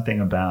 there's something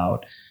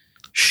about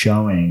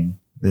showing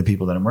the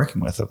people that I'm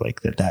working with of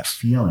like that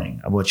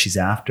feeling of what she's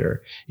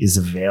after is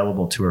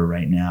available to her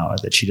right now,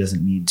 that she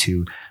doesn't need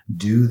to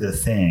do the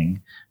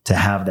thing to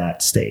have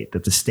that state,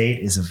 that the state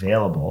is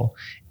available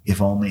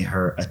if only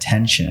her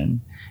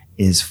attention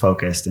is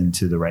focused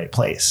into the right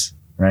place,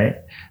 right?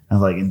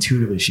 And like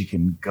intuitively she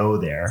can go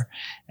there,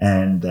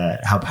 and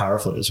how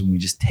powerful it is when we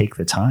just take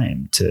the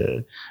time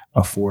to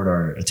afford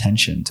our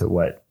attention to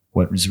what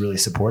is really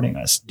supporting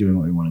us doing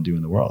what we want to do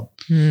in the world.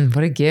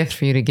 What a gift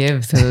for you to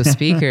give to those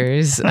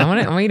speakers. I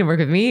want you to work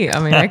with me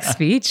on my next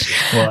speech.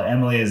 Well,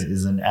 Emily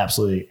is an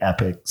absolutely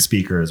epic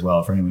speaker as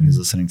well, for anyone who's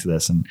listening to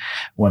this and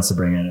wants to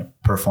bring in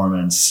a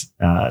performance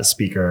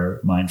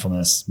speaker,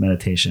 mindfulness,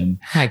 meditation,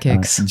 high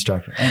kicks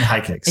instructor, and high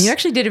kicks. And you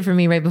actually did it for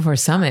me right before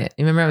Summit.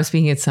 You remember I was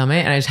speaking at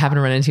Summit and I just happened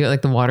to run into you at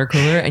like the water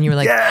cooler, and you were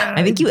like, yeah.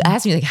 I think you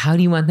asked me like, how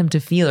do you want them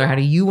to feel, or how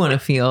do you want to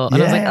feel? And I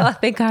was like, oh,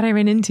 thank God I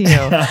ran into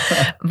you.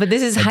 But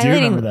this is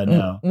highlighting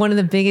one of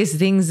the biggest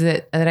things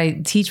that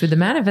I teach with the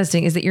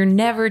manifesting is that you're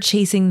never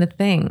chasing the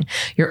thing.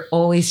 You're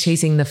always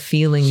chasing the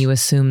feeling you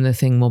assume the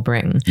thing will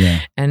bring.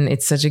 Yeah. And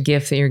it's such a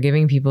gift that you're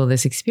giving people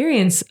this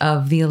experience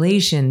of the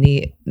elation,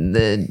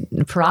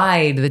 the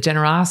pride, the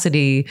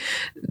generosity,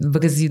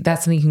 because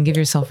that's something you can give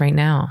yourself right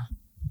now.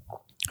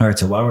 All right.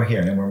 So while we're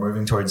here and we're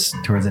moving towards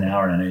an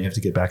hour, and I know you have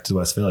to get back to the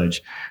West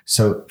Village.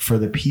 So for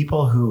the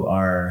people who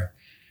are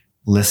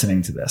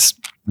listening to this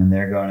and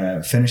they're going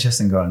to finish this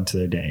and go out into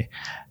their day,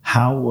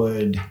 how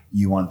would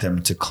you want them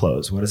to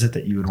close? What is it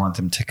that you would want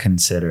them to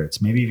consider?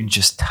 It's maybe even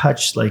just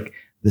touch like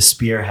the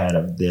spearhead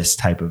of this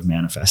type of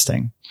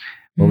manifesting.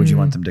 What would you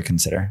want them to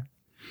consider?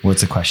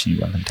 What's a question you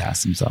want them to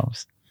ask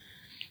themselves?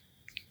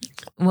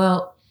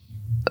 Well,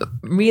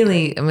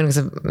 really, I mean,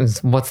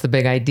 what's the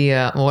big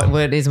idea?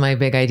 What is my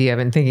big idea? I've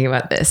been thinking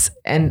about this,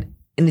 and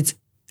it's,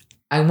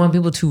 I want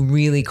people to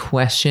really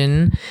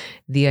question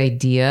the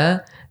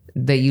idea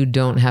that you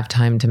don't have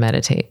time to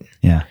meditate.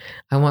 Yeah.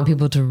 I want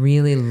people to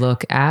really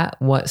look at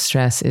what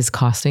stress is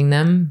costing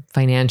them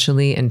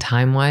financially and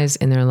time-wise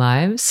in their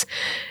lives,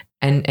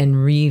 and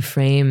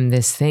reframe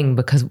this thing,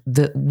 because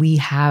we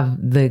have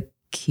the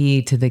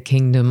key to the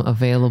kingdom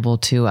available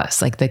to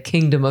us. Like the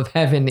kingdom of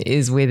heaven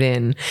is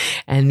within,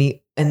 and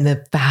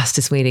the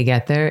fastest way to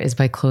get there is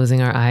by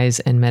closing our eyes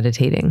and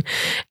meditating.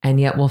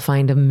 And yet we'll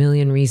find a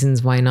million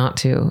reasons why not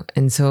to.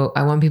 And so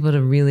I want people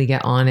to really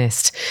get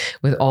honest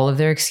with all of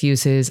their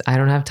excuses. I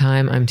don't have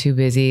time. I'm too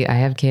busy. I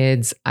have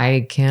kids.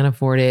 I can't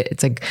afford it.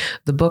 It's like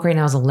the book right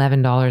now is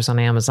 $11 on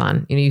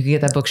Amazon. You know, you can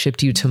get that book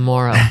shipped to you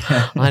tomorrow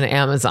on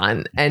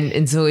Amazon.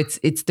 And so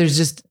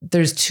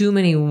there's too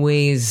many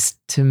ways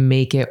to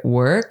make it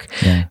work.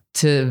 Yeah.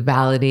 To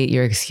validate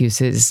your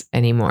excuses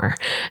anymore.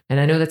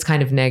 And I know that's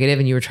kind of negative,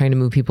 and you were trying to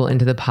move people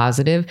into the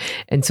positive.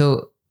 And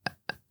so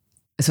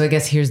I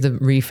guess here's the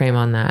reframe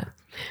on that.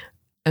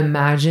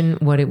 Imagine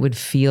what it would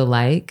feel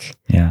like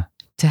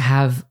to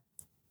have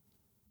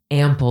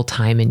ample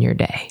time in your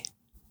day.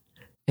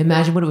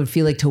 Imagine what it would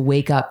feel like to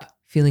wake up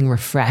feeling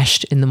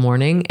refreshed in the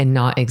morning and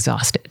not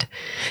exhausted.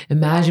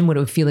 Imagine what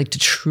it would feel like to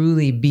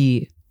truly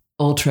be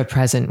ultra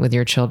present with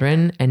your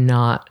children and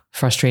not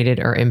frustrated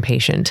or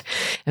impatient.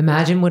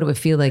 Imagine what it would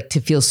feel like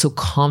to feel so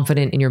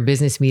confident in your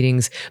business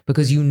meetings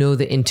because you know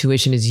that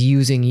intuition is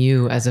using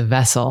you as a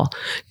vessel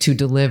to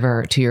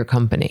deliver to your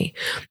company.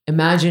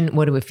 Imagine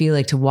what it would feel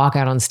like to walk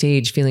out on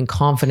stage feeling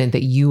confident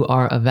that you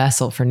are a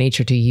vessel for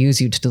nature to use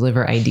you to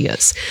deliver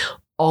ideas.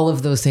 All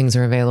of those things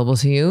are available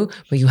to you,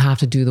 but you have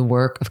to do the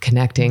work of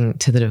connecting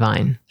to the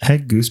divine. I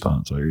had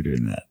goosebumps while you were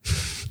doing that.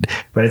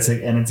 But it's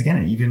like, and it's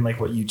again, even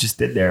like what you just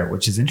did there,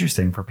 which is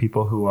interesting for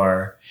people who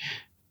are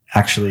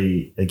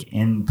actually like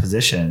in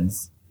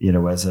positions, you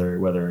know,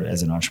 whether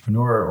as an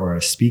entrepreneur or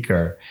a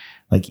speaker,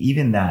 like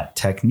even that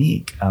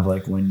technique of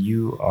like when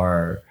you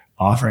are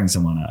offering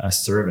someone a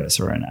service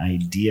or an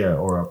idea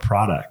or a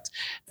product,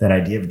 that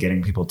idea of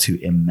getting people to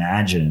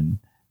imagine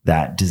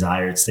that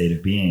desired state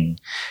of being,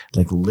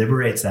 like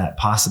liberates that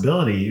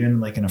possibility, even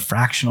like in a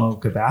fractional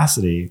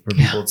capacity for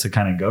people to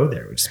kind of go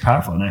there, which is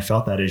powerful. And I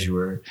felt that as you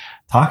were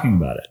talking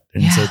about it.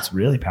 And so it's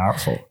really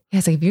powerful. Yeah,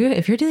 it's like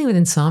if you're dealing with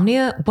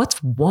insomnia,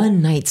 what's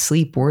one night's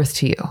sleep worth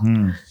to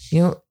you? You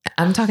know,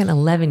 I'm talking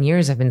 11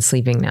 years I've been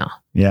sleeping now.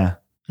 Yeah.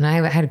 And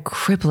I had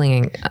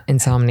crippling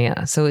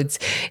insomnia. So it's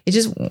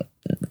just,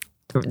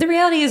 the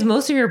reality is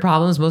most of your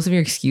problems, most of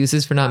your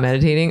excuses for not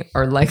meditating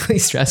are likely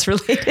stress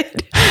related.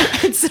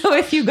 And so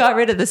if you got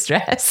rid of the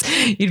stress,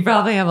 you'd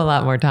probably have a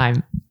lot more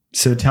time.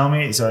 So tell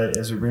me, so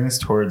as we bring this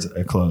towards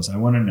a close, I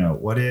want to know,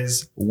 what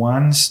is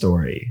one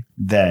story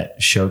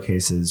that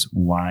showcases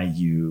why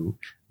you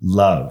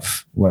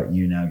love what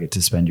you now get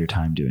to spend your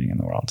time doing in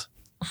the world?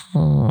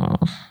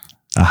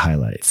 A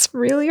highlight. It's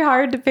really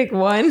hard to pick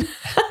one.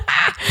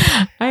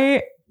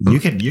 You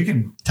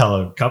can tell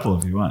a couple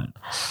if you want.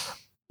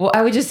 Well,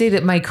 I would just say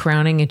that my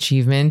crowning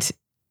achievement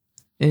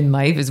in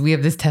life is we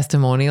have this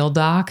testimonial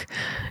doc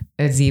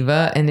at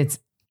Ziva, and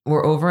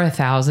we're over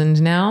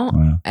 1,000 now.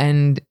 Wow.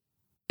 And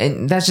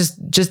that's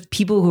just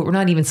people who we're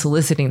not even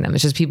soliciting them.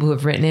 It's just people who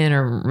have written in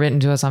or written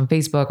to us on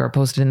Facebook or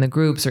posted in the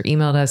groups or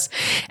emailed us.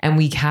 And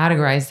we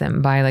categorize them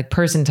by like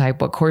person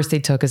type, what course they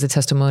took. Is a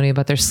testimony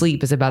about their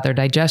sleep? Is it about their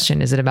digestion?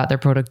 Is it about their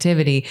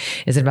productivity?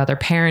 Is it about their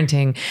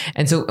parenting?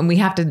 And we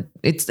have to,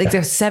 it's like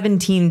a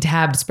 17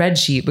 tab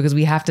spreadsheet because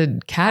we have to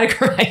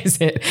categorize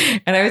it.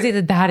 And I would say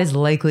that is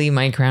likely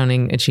my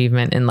crowning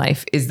achievement in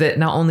life, is that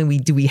not only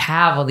do we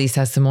have all these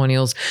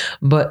testimonials,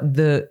 but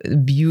the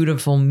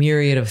beautiful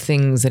myriad of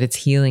things that it's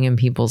healing in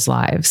people's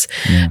lives.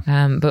 Yeah.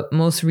 But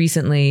most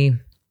recently,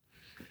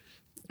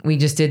 we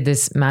just did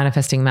this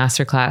manifesting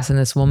masterclass, and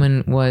this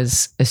woman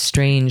was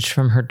estranged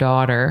from her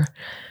daughter.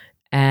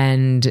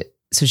 And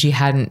so she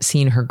hadn't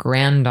seen her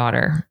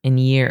granddaughter in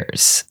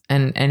years.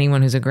 And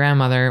anyone who's a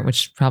grandmother,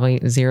 which probably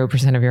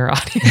 0% of your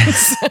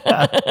audience.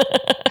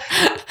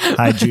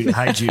 Hi,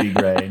 Judy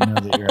Gray. I know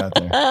that you're out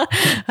there.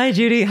 Hi,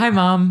 Judy. Hi,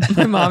 Mom.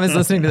 My mom is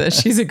listening to this.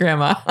 She's a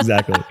grandma.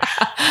 Exactly.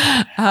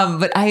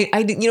 But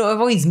I've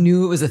always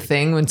knew it was a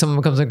thing when someone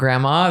becomes a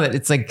grandma, that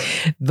it's like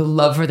the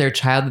love for their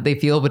child that they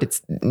feel, but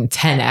it's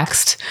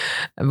 10x'd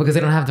because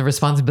they don't have the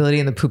responsibility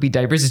and the poopy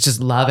diapers. It's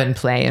just love and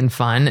play and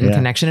fun and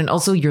connection. And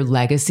also your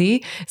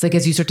legacy. It's like,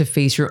 as you start to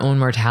face your own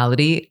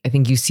mortality, I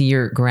think you see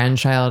your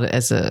grandchild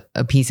as a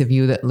piece of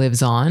you that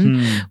lives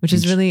on, which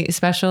is really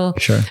special.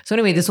 Sure. So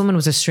anyway, this woman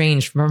was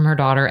estranged from her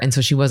daughter. And so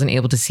she wasn't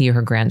able to see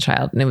her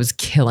grandchild, and it was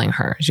killing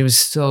her. She was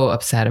so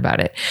upset about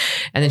it.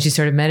 And then she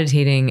started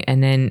meditating.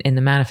 And then in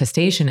the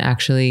manifestation,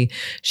 actually,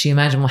 she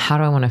imagined, well, how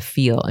do I want to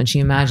feel? And she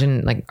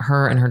imagined like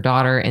her and her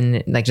daughter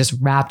and like just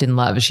wrapped in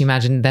love. She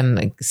imagined them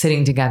like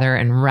sitting together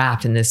and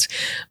wrapped in this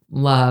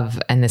love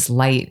and this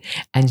light.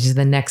 And just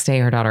the next day,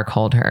 her daughter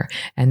called her.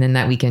 And then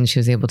that weekend, she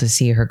was able to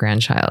see her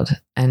grandchild.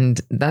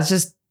 And that's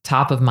just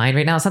top of mind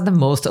right now. It's not the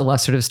most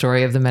illustrative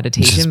story of the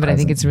meditation, but I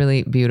think it's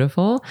really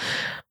beautiful.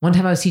 One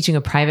time I was teaching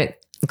a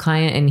private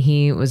client, and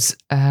he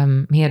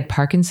had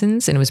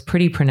Parkinson's, and it was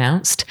pretty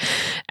pronounced.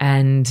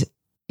 And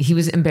he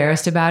was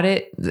embarrassed about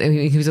it.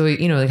 He was always,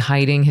 like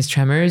hiding his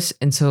tremors.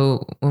 And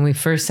so when we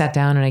first sat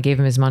down and I gave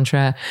him his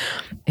mantra,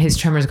 his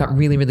tremors got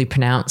really, really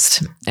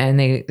pronounced, and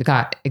they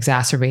got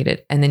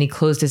exacerbated. And then he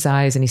closed his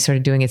eyes and he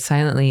started doing it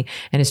silently,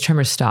 and his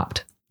tremors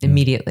stopped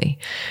immediately.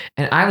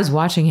 And I was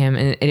watching him,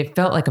 and it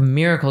felt like a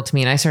miracle to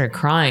me. And I started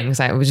crying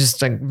because it was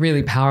just like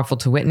really powerful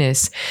to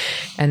witness.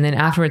 And then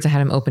afterwards I had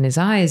him open his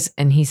eyes,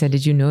 and he said,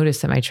 "Did you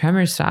notice that my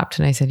tremors stopped?"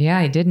 And I said, "Yeah,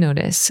 I did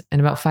notice."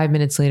 And about 5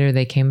 minutes later,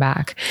 they came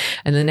back.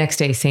 And the next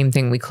day, same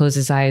thing. We closed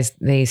his eyes.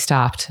 They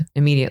stopped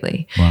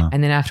immediately. Wow.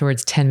 And then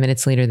afterwards, 10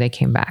 minutes later, they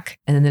came back.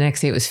 And then the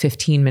next day, it was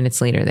 15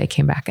 minutes later, they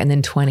came back. And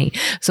then 20.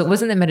 So it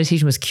wasn't that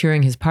meditation was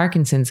curing his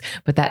Parkinson's,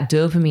 but that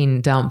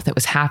dopamine dump that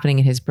was happening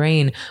in his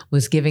brain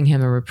was giving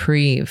him a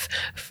reprieve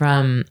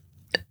from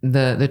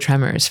the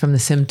tremors, from the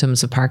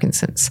symptoms of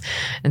Parkinson's.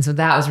 And so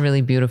that was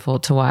really beautiful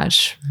to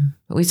watch.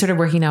 But we started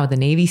working now with the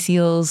Navy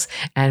SEALs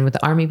and with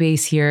the Army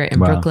base here in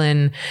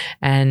Brooklyn.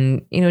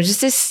 And, just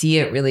to see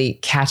it really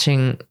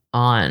catching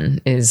on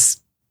it's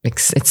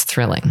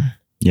thrilling.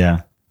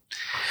 Yeah.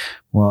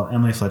 Well,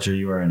 Emily Fletcher,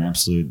 you are an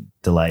absolute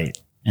delight.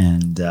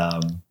 And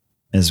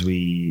as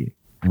we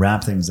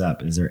wrap things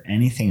up, is there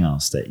anything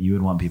else that you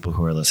would want people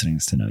who are listening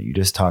to know? You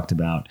just talked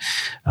about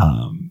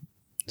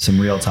some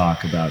real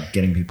talk about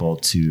getting people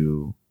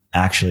to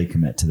actually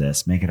commit to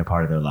this, make it a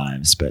part of their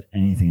lives, but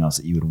anything else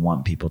that you would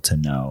want people to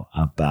know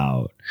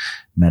about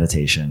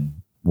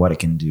meditation, what it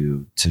can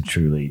do to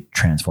truly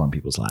transform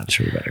people's lives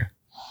for the better?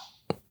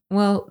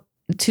 Well,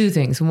 two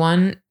things.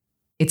 One,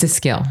 it's a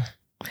skill.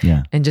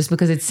 Yeah. And just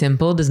because it's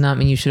simple does not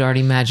mean you should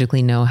already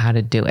magically know how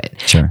to do it.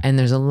 Sure. And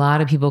there's a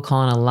lot of people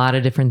calling a lot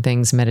of different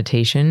things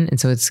meditation. And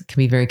so it can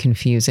be very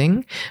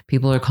confusing.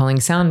 People are calling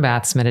sound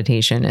baths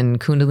meditation and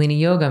Kundalini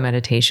yoga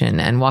meditation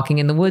and walking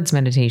in the woods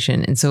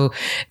meditation. And so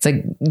it's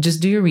like,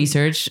 just do your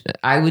research.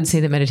 I would say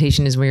that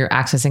meditation is where you're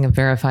accessing a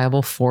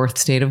verifiable fourth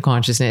state of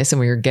consciousness and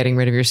where you're getting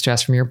rid of your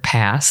stress from your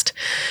past,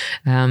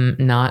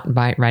 not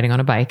by riding on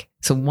a bike.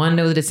 So one,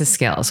 know that it's a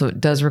skill. So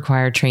it does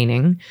require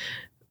training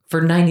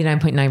for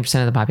 99.9%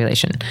 of the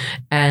population.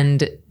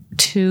 And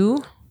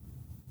two,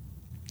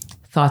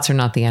 thoughts are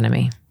not the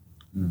enemy.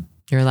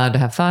 You're allowed to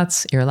have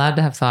thoughts. You're allowed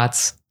to have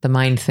thoughts. The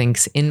mind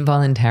thinks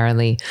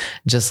involuntarily,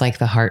 just like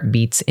the heart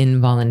beats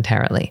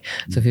involuntarily.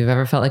 So if you've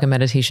ever felt like a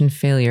meditation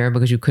failure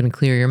because you couldn't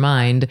clear your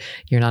mind,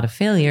 you're not a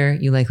failure.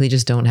 You likely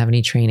just don't have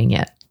any training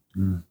yet.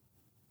 And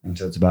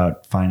so it's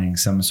about finding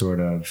some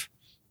sort of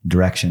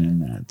direction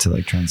in that to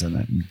like transcend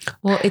that.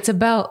 Well, it's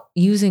about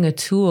using a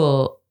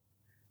tool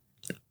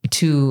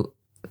to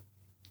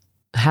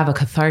have a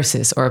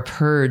catharsis or a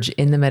purge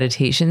in the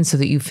meditation so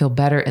that you feel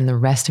better in the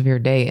rest of your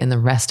day and the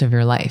rest of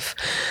your life.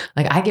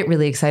 Like I get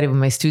really excited when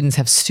my students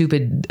have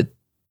stupid,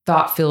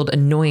 thought-filled,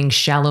 annoying,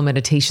 shallow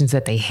meditations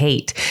that they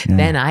hate. Yeah.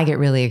 Then I get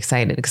really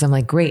excited because I'm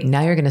like, great,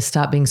 now you're going to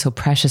stop being so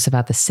precious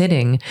about the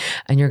sitting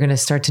and you're going to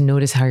start to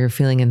notice how you're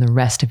feeling in the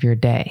rest of your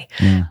day.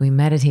 Yeah. We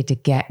meditate to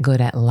get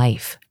good at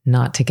life,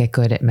 not to get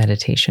good at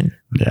meditation.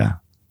 Yeah.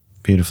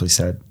 Beautifully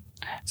said.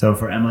 So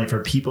for Emily,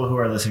 for people who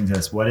are listening to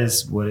this, what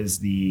is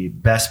the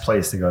best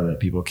place to go that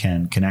people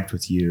can connect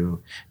with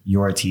you,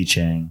 your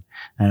teaching?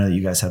 I know that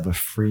you guys have a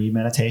free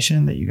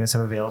meditation that you guys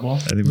have available.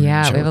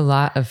 Yeah, we have a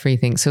lot of free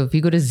things. So if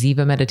you go to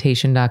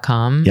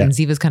zivameditation.com, and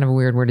Ziva is kind of a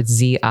weird word. It's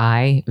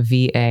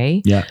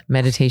Z-I-V-A,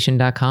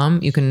 meditation.com.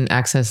 You can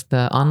access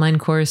the online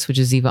course, which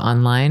is Ziva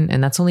Online.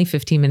 And that's only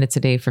 15 minutes a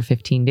day for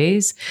 15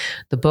 days.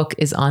 The book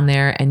is on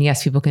there. And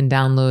yes, people can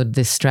download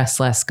this Stress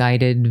Less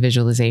guided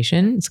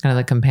visualization. It's kind of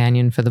the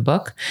companion for the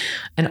book.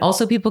 And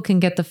also people can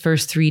get the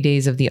first 3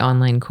 days of the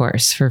online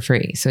course for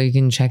free. So you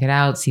can check it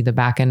out, see the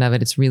back end of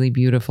it. It's really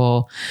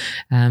beautiful.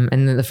 And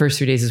then the first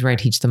 3 days is where I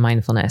teach the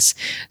mindfulness.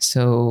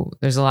 So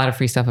there's a lot of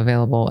free stuff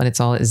available and it's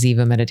all at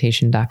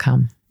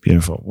zivameditation.com.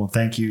 Beautiful. Well,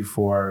 thank you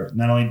for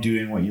not only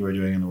doing what you are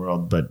doing in the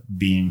world, but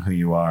being who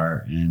you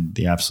are and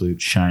the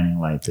absolute shining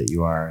light that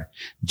you are.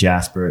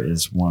 Jasper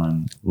is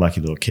one lucky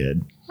little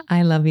kid.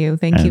 I love you.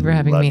 Thank you for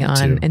having me on.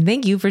 Too. And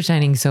thank you for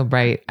shining so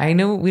bright. I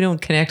know we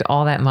don't connect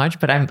all that much,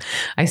 but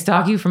I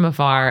stalk you from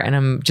afar and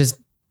I'm just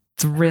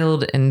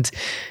thrilled and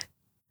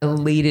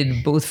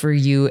elated both for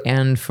you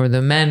and for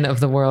the men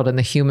of the world and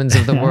the humans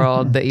of the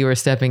world that you are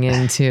stepping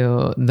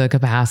into the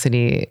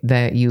capacity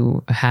that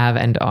you have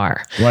and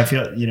are. Well, I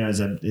feel,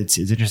 it's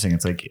interesting.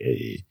 It's like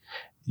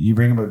you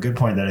bring up a good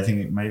point that I think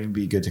it might even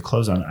be good to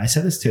close on. I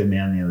said this to a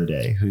man the other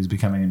day who's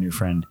becoming a new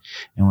friend.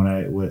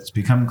 And what's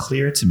become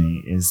clear to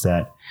me is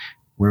that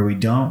where we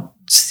don't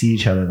see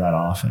each other that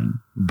often.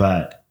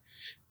 But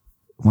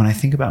when I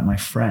think about my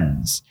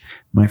friends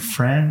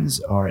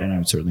are, and I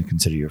would certainly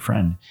consider you a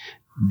friend,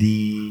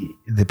 the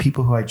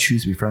people who I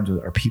choose to be friends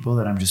with are people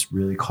that I'm just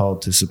really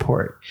called to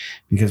support.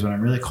 Because when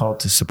I'm really called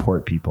to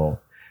support people,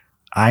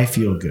 I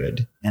feel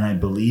good and I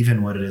believe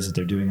in what it is that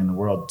they're doing in the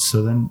world.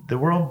 So then the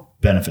world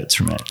benefits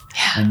from it.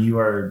 Yeah. And you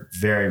are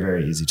very,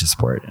 very easy to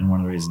support. And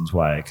one of the reasons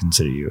why I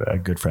consider you a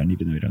good friend,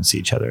 even though we don't see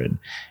each other. And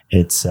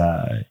it's,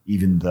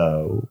 even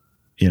though,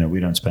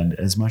 we don't spend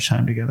as much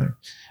time together,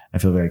 I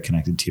feel very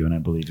connected to you and I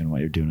believe in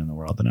what you're doing in the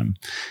world. And I'm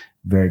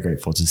very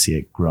grateful to see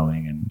it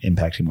growing and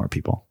impacting more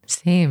people.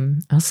 Same.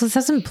 Also, let's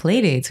have some play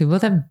dates. We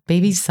both have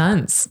baby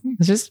sons.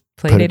 Let's just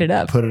play date it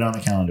up. Put it on the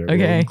calendar. Okay.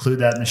 We'll include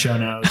that in the show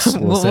notes.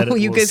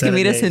 You guys can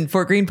meet us in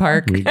Fort Greene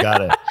Park. We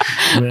got it.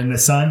 And the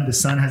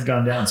sun has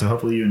gone down. So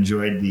hopefully you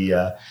enjoyed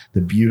the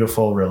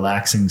beautiful,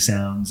 relaxing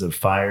sounds of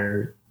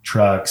fire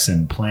trucks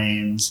and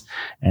planes.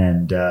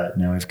 And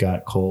now we've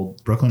got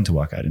cold Brooklyn to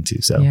walk out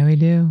into. So yeah, we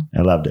do.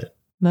 I loved it.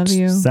 Love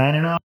you. Signing off.